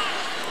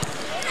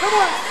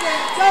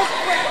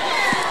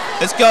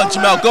 Let's go,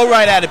 Jamel. Go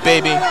right at it,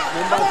 baby. I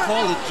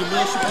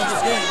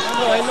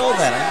know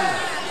that.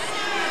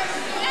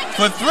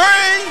 For 3.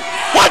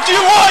 What do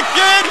you want,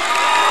 kid?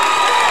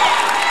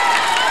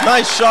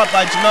 Nice shot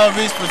by Jamel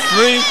Reese for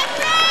 3.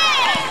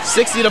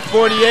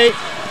 60-48.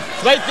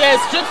 Right there,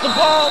 strips the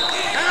ball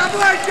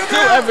to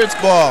Everett's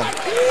ball.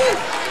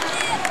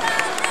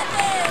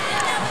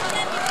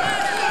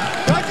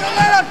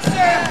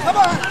 Come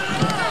on.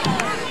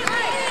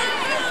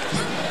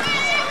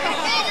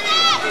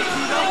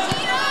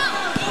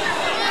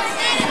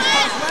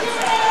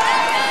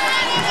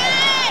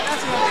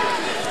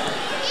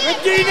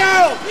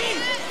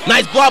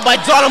 Nice block by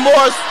Donald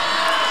Morris.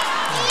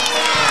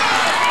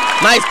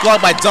 Nice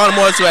block by Donald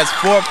Morris, who has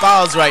 4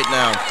 fouls right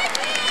now.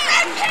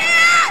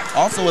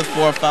 Also with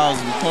 4 fouls,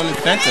 McCormick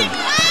Fenton.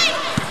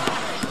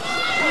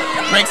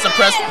 Breaks the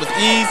press with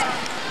ease.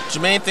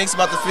 Jermaine thinks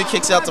about the 3,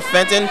 kicks out to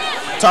Fenton.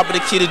 Top of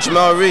the key to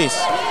Jamel Reese.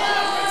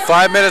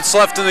 5 minutes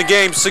left in the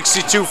game,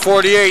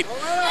 62-48.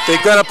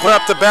 They've got to put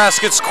up the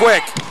baskets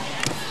quick.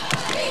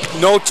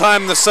 No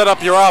time to set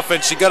up your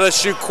offense. You got to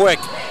shoot quick.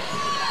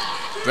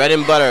 Bread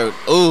and butter.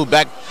 Ooh,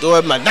 back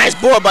door. Nice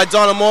board by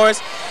Donald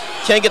Morris.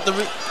 Can't get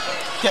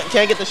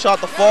the shot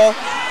to fall.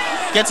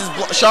 Gets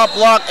his shot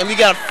blocked, and we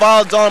got a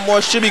foul. Donald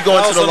Morris should be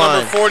going to the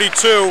line. Number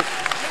 42.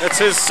 That's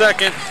his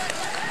second.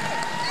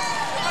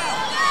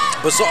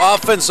 But so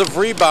offensive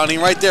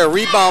rebounding right there.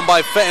 Rebound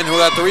by Fenton, who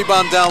got the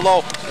rebound down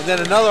low. And then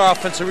another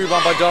offensive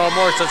rebound by Donald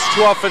Morris. That's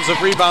 2 offensive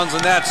rebounds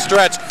in that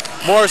stretch.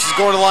 Morris is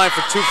going to the line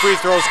for 2 free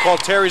throws.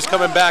 Gualtieri's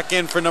coming back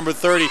in for number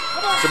 30,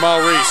 Jamal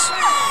Reese.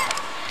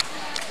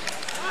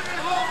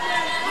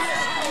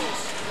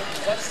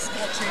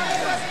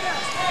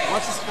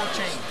 What's the score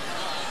change?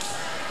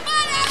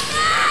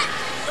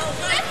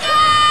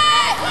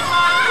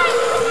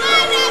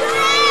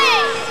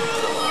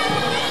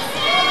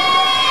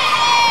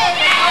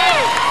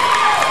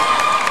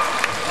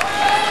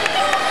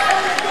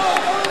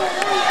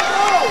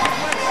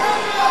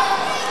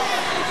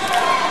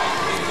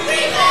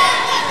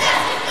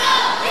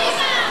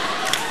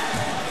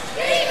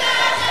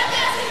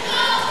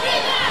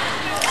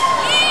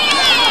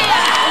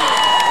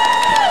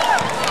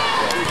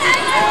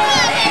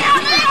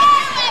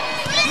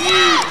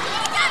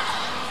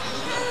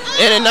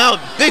 In and out,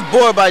 big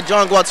board by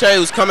John Gualtieri,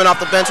 who's coming off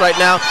the bench right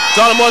now.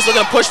 Donald Morris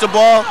looking to push the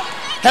ball.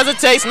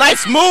 Hesitates,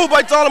 nice move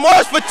by Donald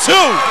Morris for 2.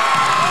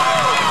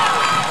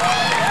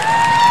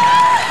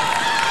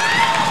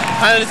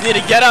 Highlanders need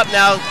to get up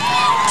now.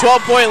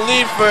 12-point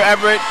lead for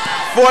Everett.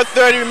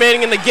 4:30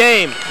 remaining in the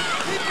game.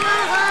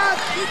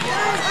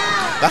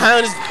 The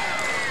Highlanders.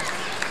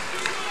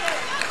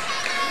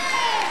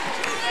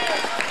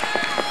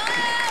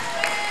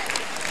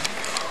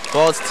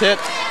 Ball is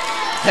tipped.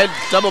 Head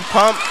double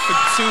pump for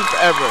 2 for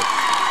Everett.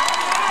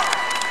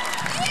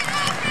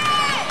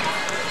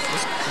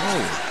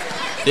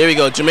 There we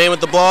go. Jermaine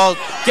with the ball.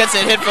 Gets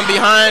it hit from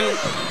behind.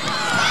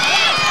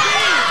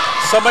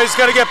 Somebody's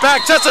got to get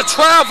back. That's a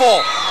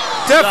travel.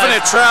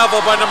 Definite travel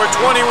by number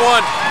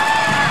 21.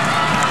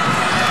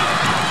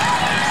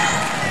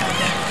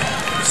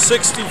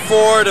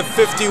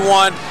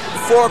 64-51.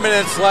 4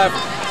 minutes left.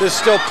 There's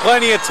still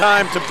plenty of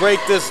time to break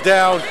this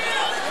down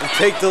and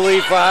take the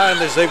lead for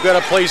Highlanders. They've got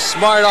to play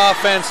smart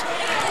offense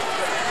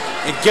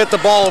and get the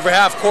ball over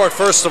half court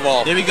first of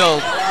all. There we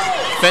go.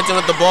 Fenton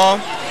with the ball.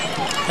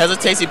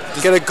 Hesitates.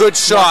 Get a good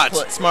shot.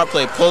 Smart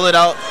play. Pull it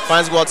out.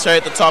 Finds Gualtieri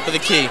at the top of the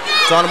key.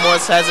 Donald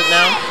Morris has it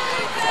now.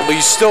 But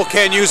you still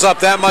can't use up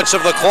that much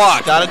of the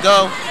clock. Gotta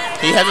go.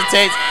 He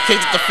hesitates.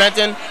 Kicks it to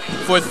Fenton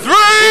for 3.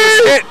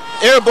 Hit.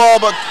 Air ball,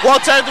 but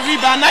Gualtieri the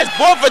rebound. Nice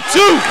ball for 2.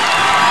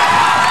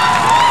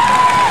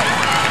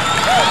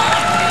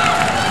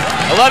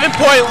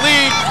 11-point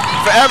lead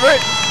for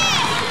Everett.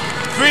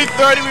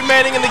 3:30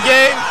 remaining in the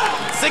game.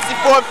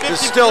 64-53.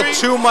 There's still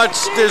too much.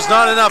 There's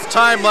not enough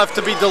time left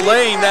to be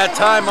delaying that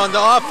time on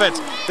the offense.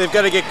 They've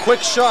got to get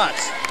quick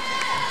shots.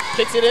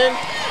 Kicks it in.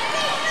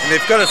 And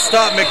they've got to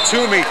stop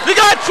McToomey. We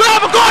got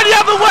travel going the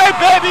other way,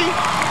 baby.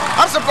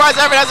 I'm surprised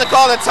Everett hasn't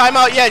called a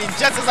timeout yet.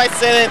 Just as I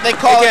said it, they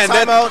call a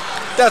timeout.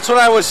 That's what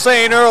I was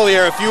saying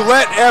earlier. If you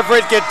let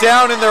Everett get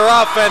down in their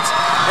offense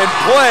and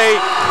play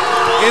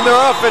in their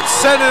offense,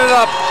 setting it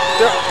up,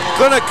 they're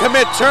going to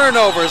commit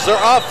turnovers.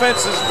 Their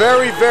offense is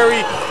very,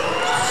 very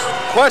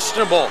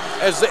questionable.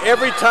 As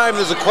every time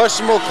there's a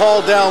questionable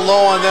call down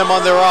low on them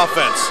on their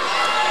offense.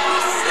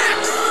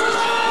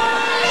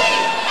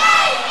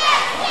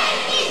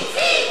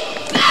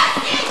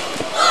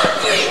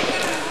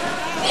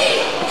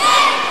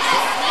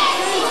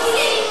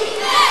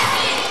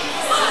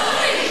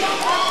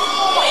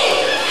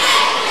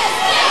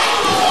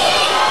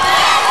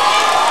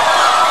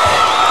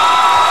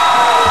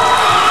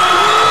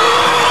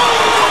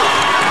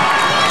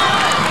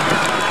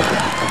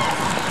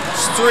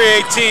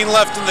 .318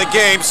 left in the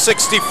game,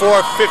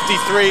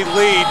 64-53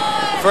 lead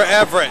for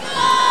Everett.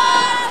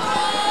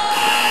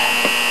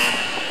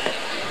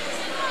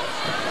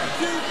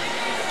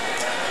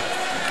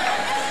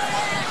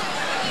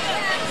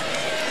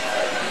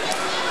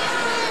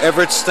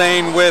 Everett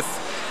staying with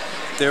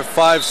their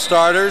 5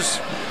 starters.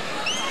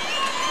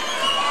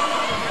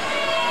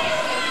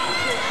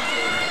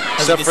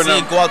 As you can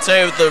see,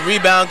 Gualtieri with the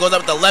rebound, goes up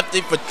with the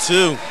lefty for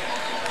 2.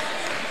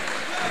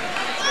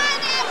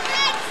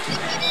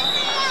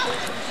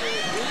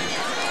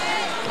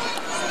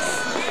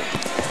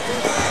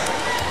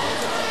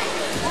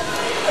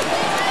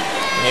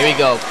 Here we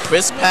go.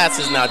 Crisp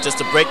passes now just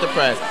to break the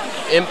press.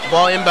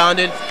 Ball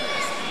inbounded.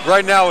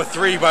 Right now a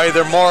 3 by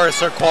either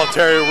Morris or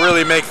Gualtieri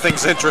really make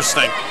things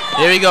interesting.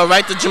 Here we go.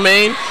 Right to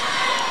Jermaine.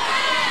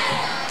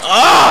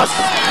 Oh!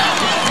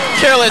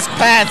 Careless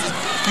pass.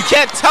 You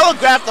can't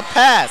telegraph the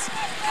pass.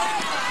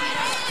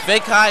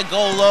 Fake high,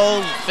 go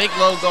low. Fake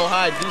low, go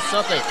high. Do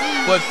something.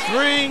 For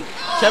 3,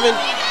 Kevin.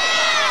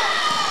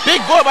 Big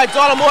board by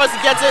Donald Morris.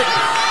 He gets it.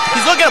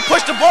 He's looking to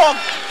push the ball.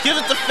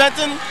 Gives it to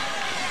Fenton.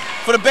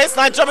 For the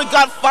baseline jumper,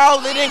 got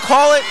fouled. They didn't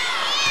call it.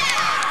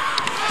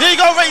 There you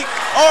go, Ray.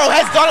 Oh,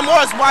 has Donald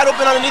Morris wide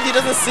open underneath. He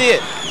doesn't see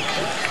it.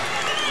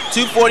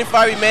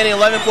 2:45 remaining.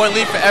 11-point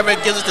lead for Everett.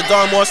 Gives it to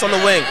Donald Morris on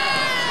the wing.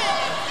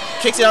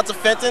 Kicks it out to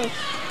Fenton.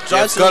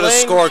 Drives to the lane. Got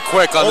to score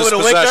quick on this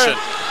possession.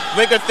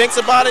 Winker thinks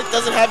about it.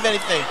 Doesn't have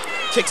anything.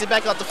 Kicks it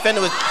back out to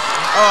Fenton with.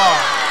 Oh.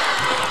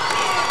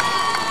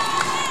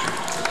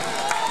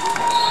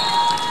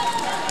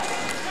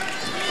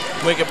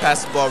 Winker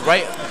passes the ball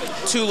right.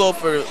 Too low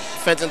for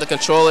Fenton to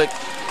control it.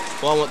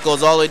 Ball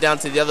goes all the way down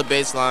to the other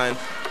baseline.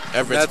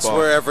 Everett's That's ball.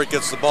 where Everett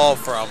gets the ball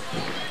from.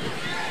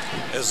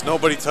 As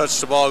nobody touched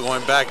the ball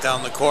going back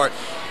down the court.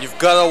 You've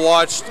got to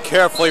watch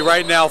carefully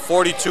right now.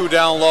 42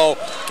 down low,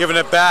 giving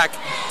it back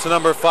to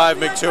number 5,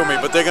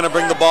 McToomey. But they're going to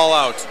bring the ball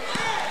out.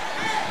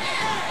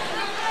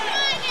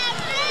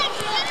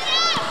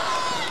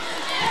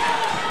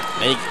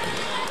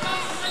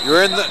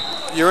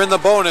 You're in the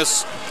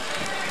bonus.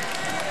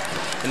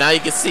 And now you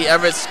can see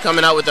Everett's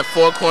coming out with the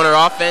 4-corner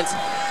offense.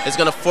 It's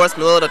going to force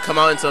Melilla to come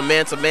out into a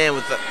man-to-man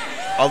with the.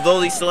 Although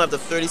they still have the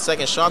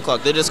 30-second shot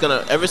clock,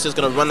 Everett's just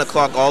gonna run the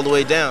clock all the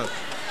way down.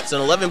 It's an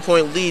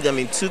 11-point lead. I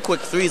mean, 2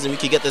 quick threes, and we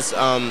could get this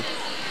into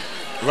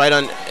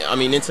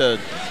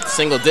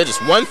single digits.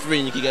 1 3,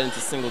 and you could get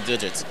into single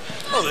digits.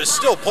 Oh, there's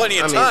still plenty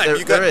of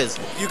time. There is.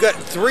 You got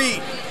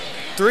three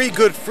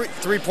good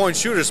three-point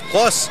shooters.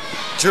 Plus,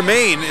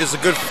 Jermaine is a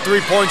good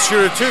three-point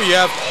shooter too. You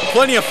have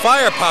plenty of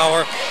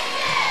firepower.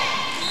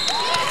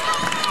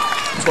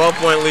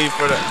 12-point lead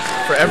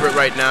for Everett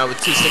right now with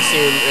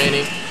 2:16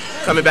 remaining.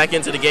 Coming back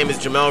into the game is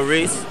Jamel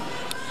Reese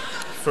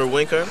for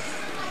Winker.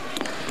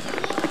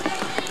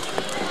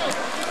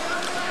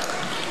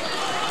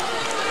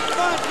 Come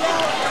on,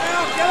 Jamel.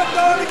 Get him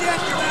going again,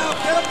 Jamel.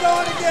 Get him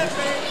going again,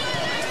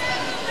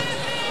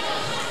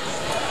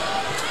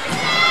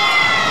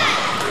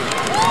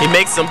 baby. He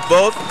makes them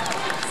both.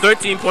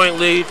 13-point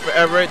lead for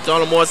Everett.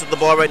 Donald Morris with the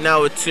ball right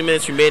now with 2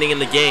 minutes remaining in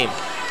the game.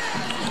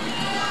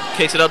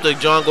 Kicks it up to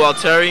John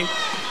Gualteri.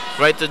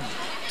 Right to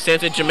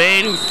Samson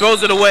Jermaine, who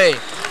throws it away.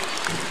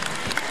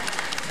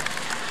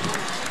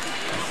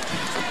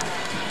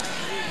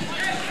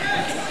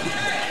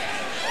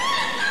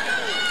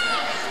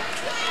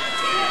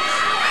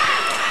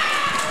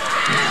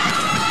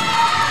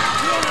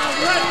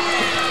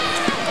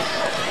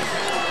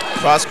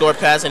 Cross-court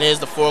pass, and here's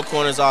the 4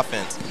 corners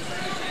offense.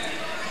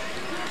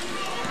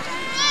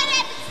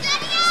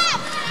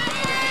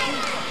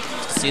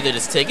 See, they're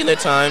just taking their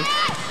time.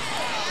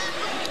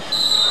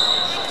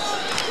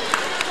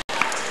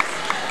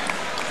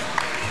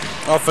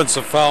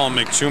 Offensive foul on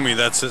McToomey.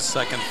 That's his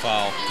 2nd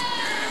foul.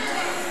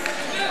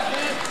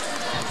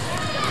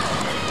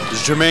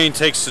 As Jermaine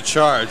takes the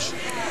charge.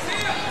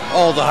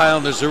 All the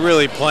Highlanders are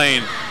really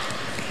playing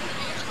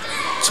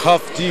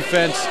tough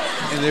defense,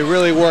 and they're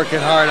really working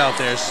hard out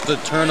there. So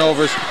the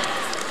turnovers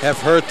have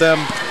hurt them.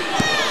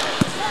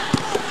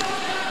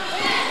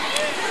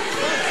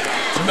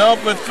 Jamel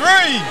for 3.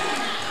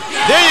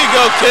 There you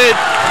go, kid.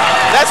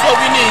 That's what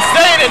we need.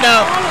 Stay in it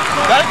now.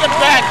 Gotta get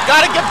back.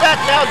 Gotta get back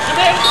now.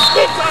 Jermaine,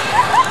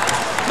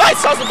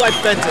 nice hustle by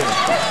Fenton.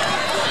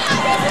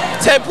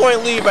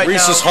 10-point lead right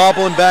Reese now. is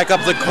hobbling back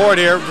up the court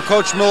here.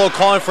 Coach Miller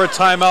calling for a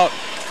timeout.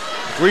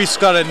 Reese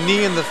got a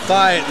knee in the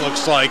thigh, it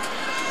looks like,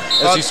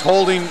 as he's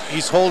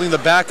holding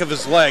the back of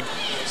his leg.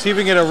 See if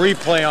we can get a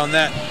replay on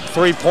that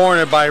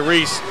 3-pointer by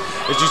Reese.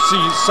 As you see,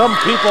 some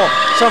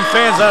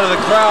fans out of the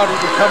crowd will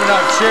be coming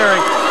out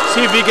cheering.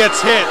 See if he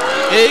gets hit.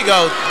 Here you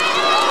go.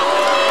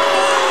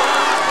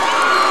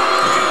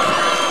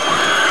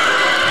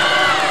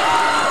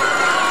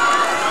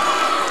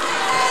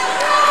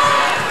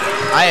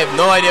 I have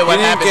no idea what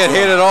happened. He didn't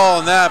get hit at all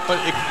on that,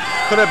 but it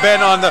could have been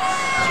on the.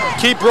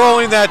 Keep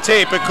rolling that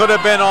tape. It could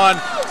have been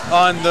on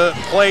the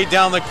play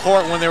down the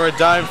court when they were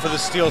diving for the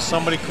steal.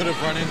 Somebody could have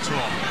run into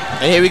him.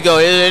 And here we go.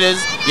 Here it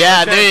is.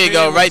 Yeah, there you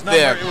go, right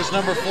there. It was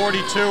number 42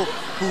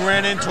 who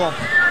ran into him,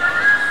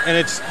 and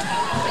it's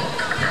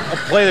a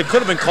play that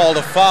could have been called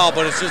a foul,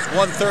 but it's just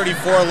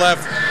 1:34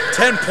 left.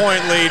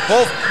 10-point lead.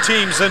 Both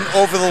teams in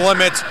over the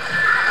limit.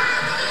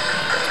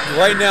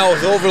 Right now,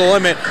 with over the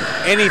limit,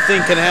 anything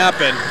can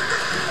happen.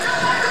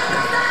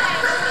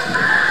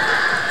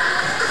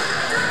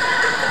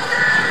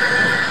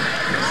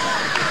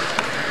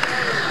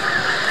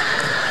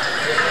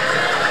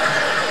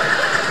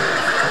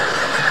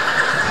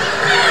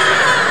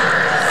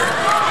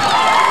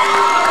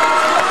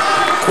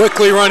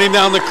 Quickly running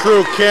down the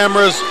crew,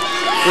 cameras,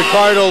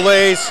 Ricardo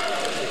Lays,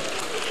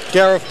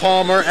 Gareth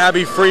Palmer,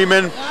 Abby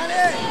Freeman,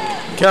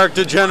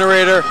 character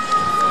generator,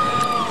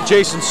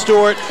 Jason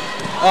Stewart,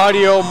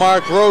 audio,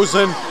 Mark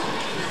Rosen.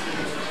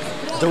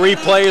 The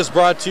replay is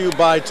brought to you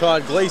by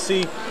Todd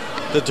Glacey.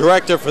 The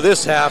director for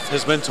this half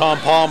has been Tom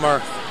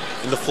Palmer,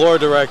 and the floor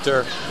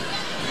director,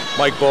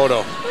 Mike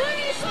Bodo.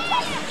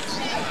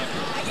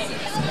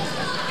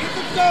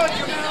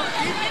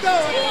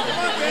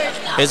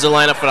 Here's the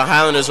lineup for the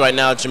Highlanders right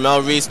now.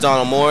 Jamel Reese,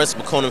 Donald Morris,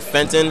 McConan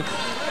Fenton,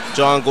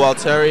 John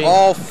Gualteri.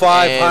 All 5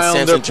 Highlander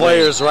Samson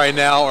players right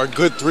now are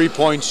good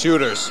 3-point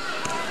shooters.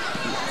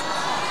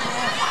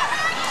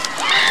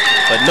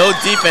 But no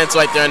defense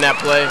right there in that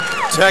play.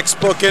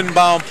 Textbook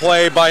inbound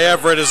play by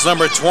Everett is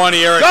number 20,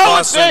 Eric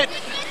Boston.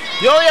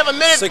 You only have a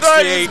minute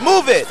 30.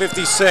 Move it.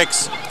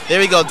 56. There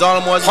we go.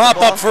 Donald Morris. Pop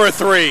up for a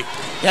 3. He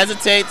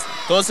hesitates,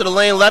 goes to the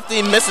lane,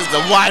 lefty, misses the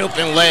wide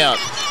open layup.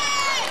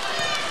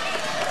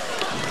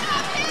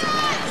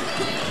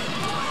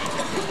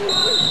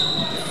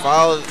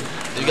 Foul.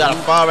 You got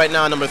a foul right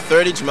now, number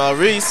 30, Jamel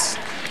Reese.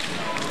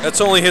 That's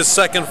only his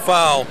 2nd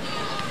foul.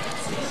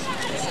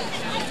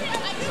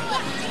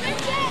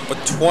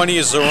 But 20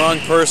 is the wrong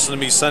person to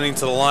be sending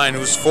to the line,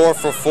 who's 4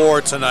 for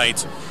 4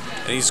 tonight.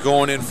 And he's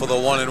going in for the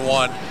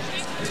 1-and-1.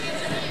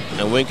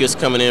 And Winker's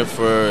coming in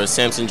for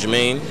Samson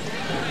Jermaine.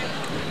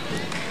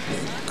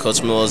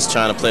 Coach Miller's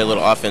trying to play a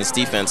little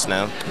offense-defense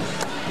now.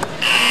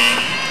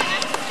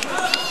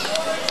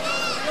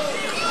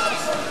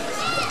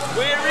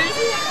 Where is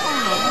he?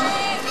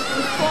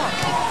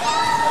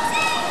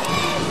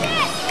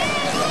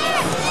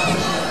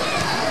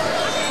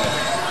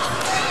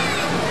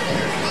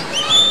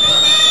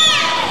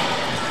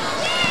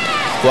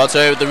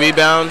 Gualtieri with the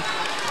rebound.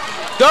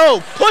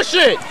 Go! Push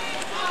it!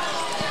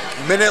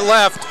 Minute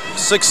left.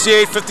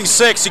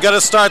 68-56. You got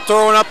to start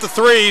throwing up the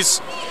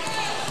threes.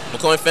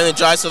 McCoy Finley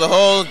drives to the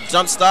hole.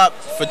 Jump stop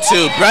for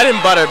 2. Bread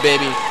and butter,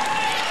 baby.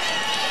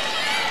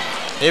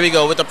 Here we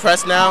go with the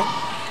press now.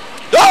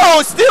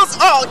 Oh, steals!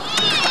 Oh!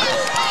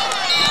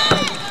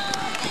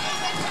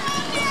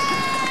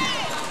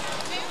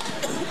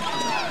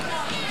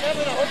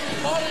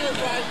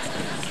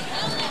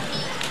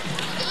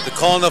 They're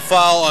calling the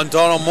foul on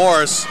Donald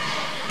Morris.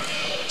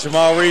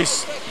 Jamal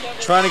Reese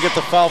trying to get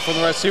the foul from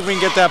the rest. See if we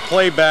can get that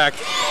play back.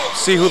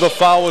 See who the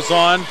foul was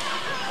on.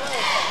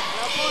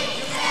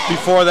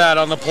 Before that,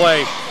 on the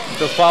play,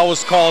 the foul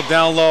was called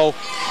down low.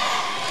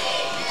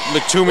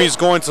 McToomey's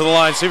going to the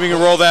line. See if we can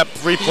roll that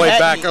replay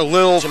back a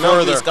little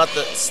further.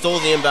 Reese stole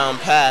the inbound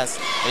pass.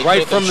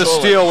 Right from the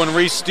steal when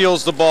Reese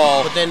steals the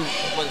ball. But then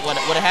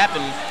what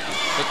happened,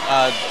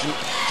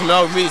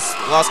 Jamal Reese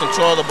lost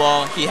control of the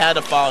ball. He had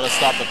a foul to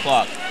stop the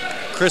clock.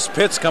 Chris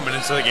Pitts coming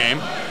into the game.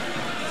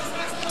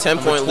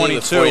 10-point lead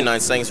with 49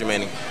 seconds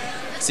remaining.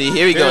 See,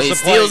 here we go. He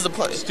steals the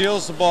play.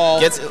 Steals the ball.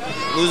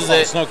 Loses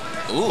it. No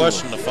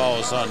question the foul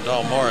was on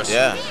Donald Morris.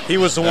 Yeah. He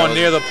was the one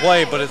near the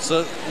play, but it's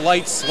a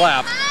light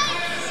slap.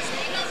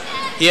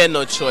 He had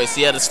no choice.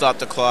 He had to stop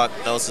the clock.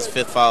 That was his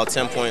 5th foul,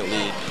 10-point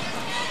lead.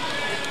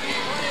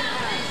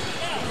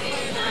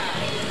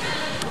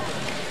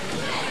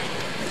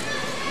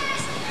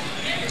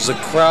 As the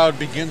crowd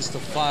begins to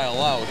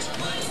file out.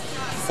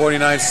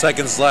 49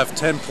 seconds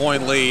left,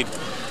 10-point lead.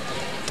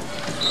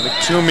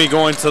 McToomey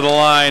going to the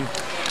line.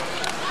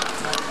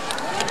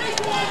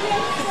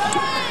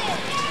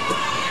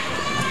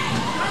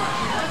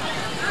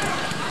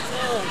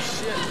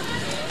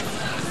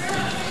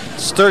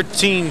 It's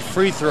 13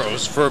 free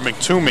throws for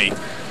McToomey.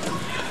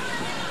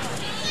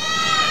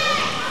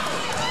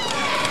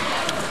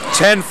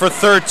 10 for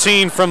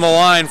 13 from the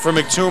line for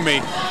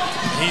McToomey.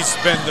 He's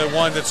been the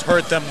one that's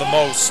hurt them the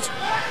most.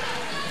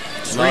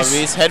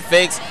 Reese head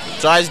fakes,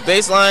 drives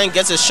baseline,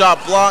 gets his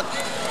shot blocked.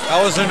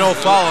 How was there no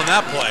foul on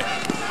that play?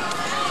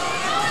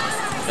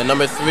 And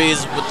number 3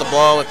 is with the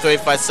ball with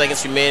 35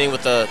 seconds remaining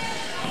with a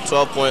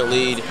 12-point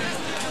lead.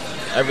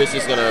 Everett's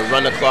just gonna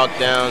run the clock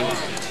down.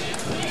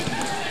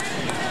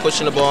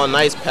 Pushing the ball,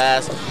 nice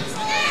pass. For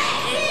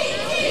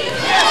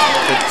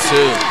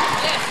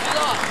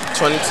 2.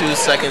 22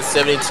 seconds,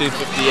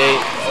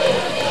 72-58.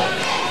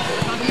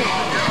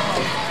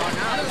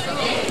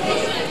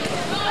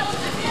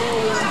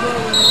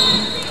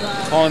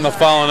 Calling the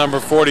foul on number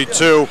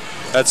 42.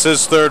 That's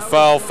his 3rd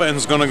foul.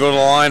 Fenton's going to go to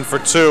the line for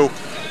 2.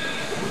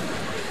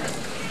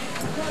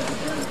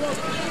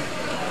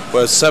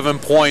 With 7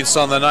 points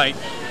on the night.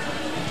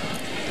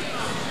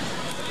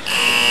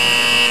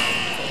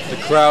 The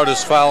crowd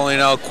is fouling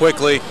out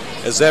quickly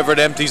as Everett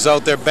empties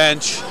out their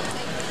bench.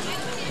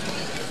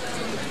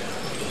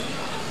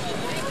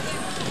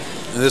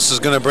 And this is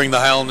going to bring the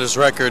Highlanders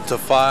record to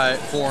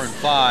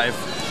 4-5.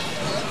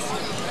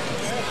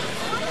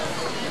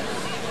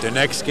 Their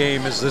next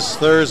game is this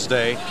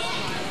Thursday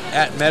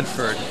at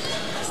Medford.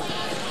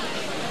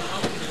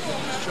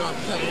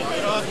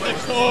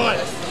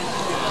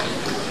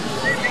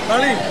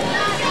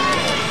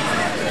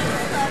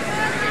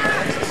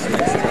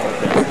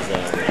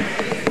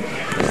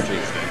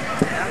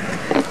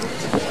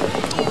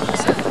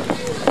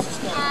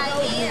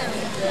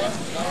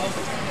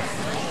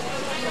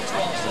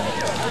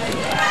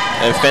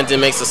 And Fenton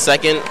makes a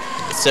second,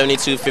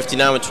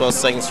 72-59 with 12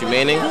 seconds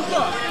remaining.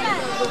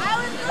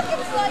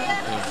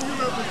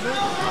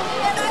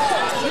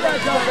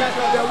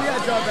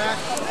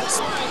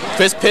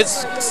 Chris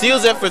Pitts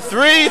seals it for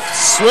 3,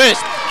 swish.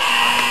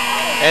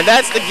 And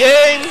that's the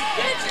game.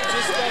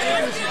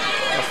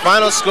 The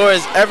final score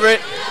is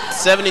Everett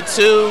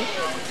 72,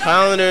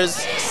 Highlanders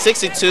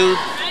 62.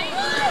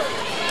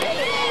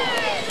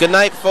 Good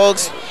night,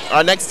 folks.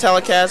 Our next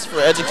telecast for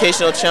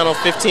Educational Channel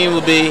 15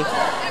 will be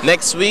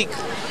next week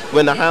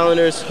when the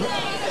Highlanders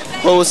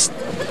host.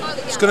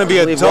 It's going to be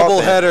a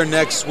doubleheader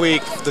next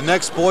week. The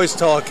next boys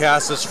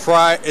telecast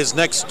is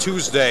next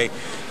Tuesday.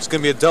 It's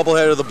going to be a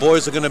doubleheader. The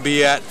boys are going to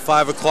be at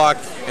 5 o'clock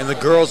and the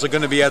girls are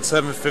going to be at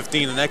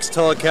 7:15. The next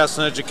telecast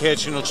on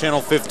Educational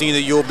Channel 15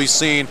 that you'll be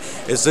seeing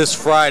is this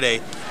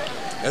Friday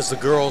as the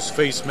girls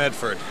face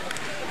Medford.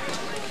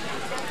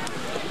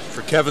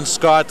 For Kevin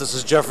Scott, this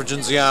is Jeff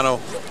Argenziano.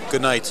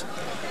 Good night.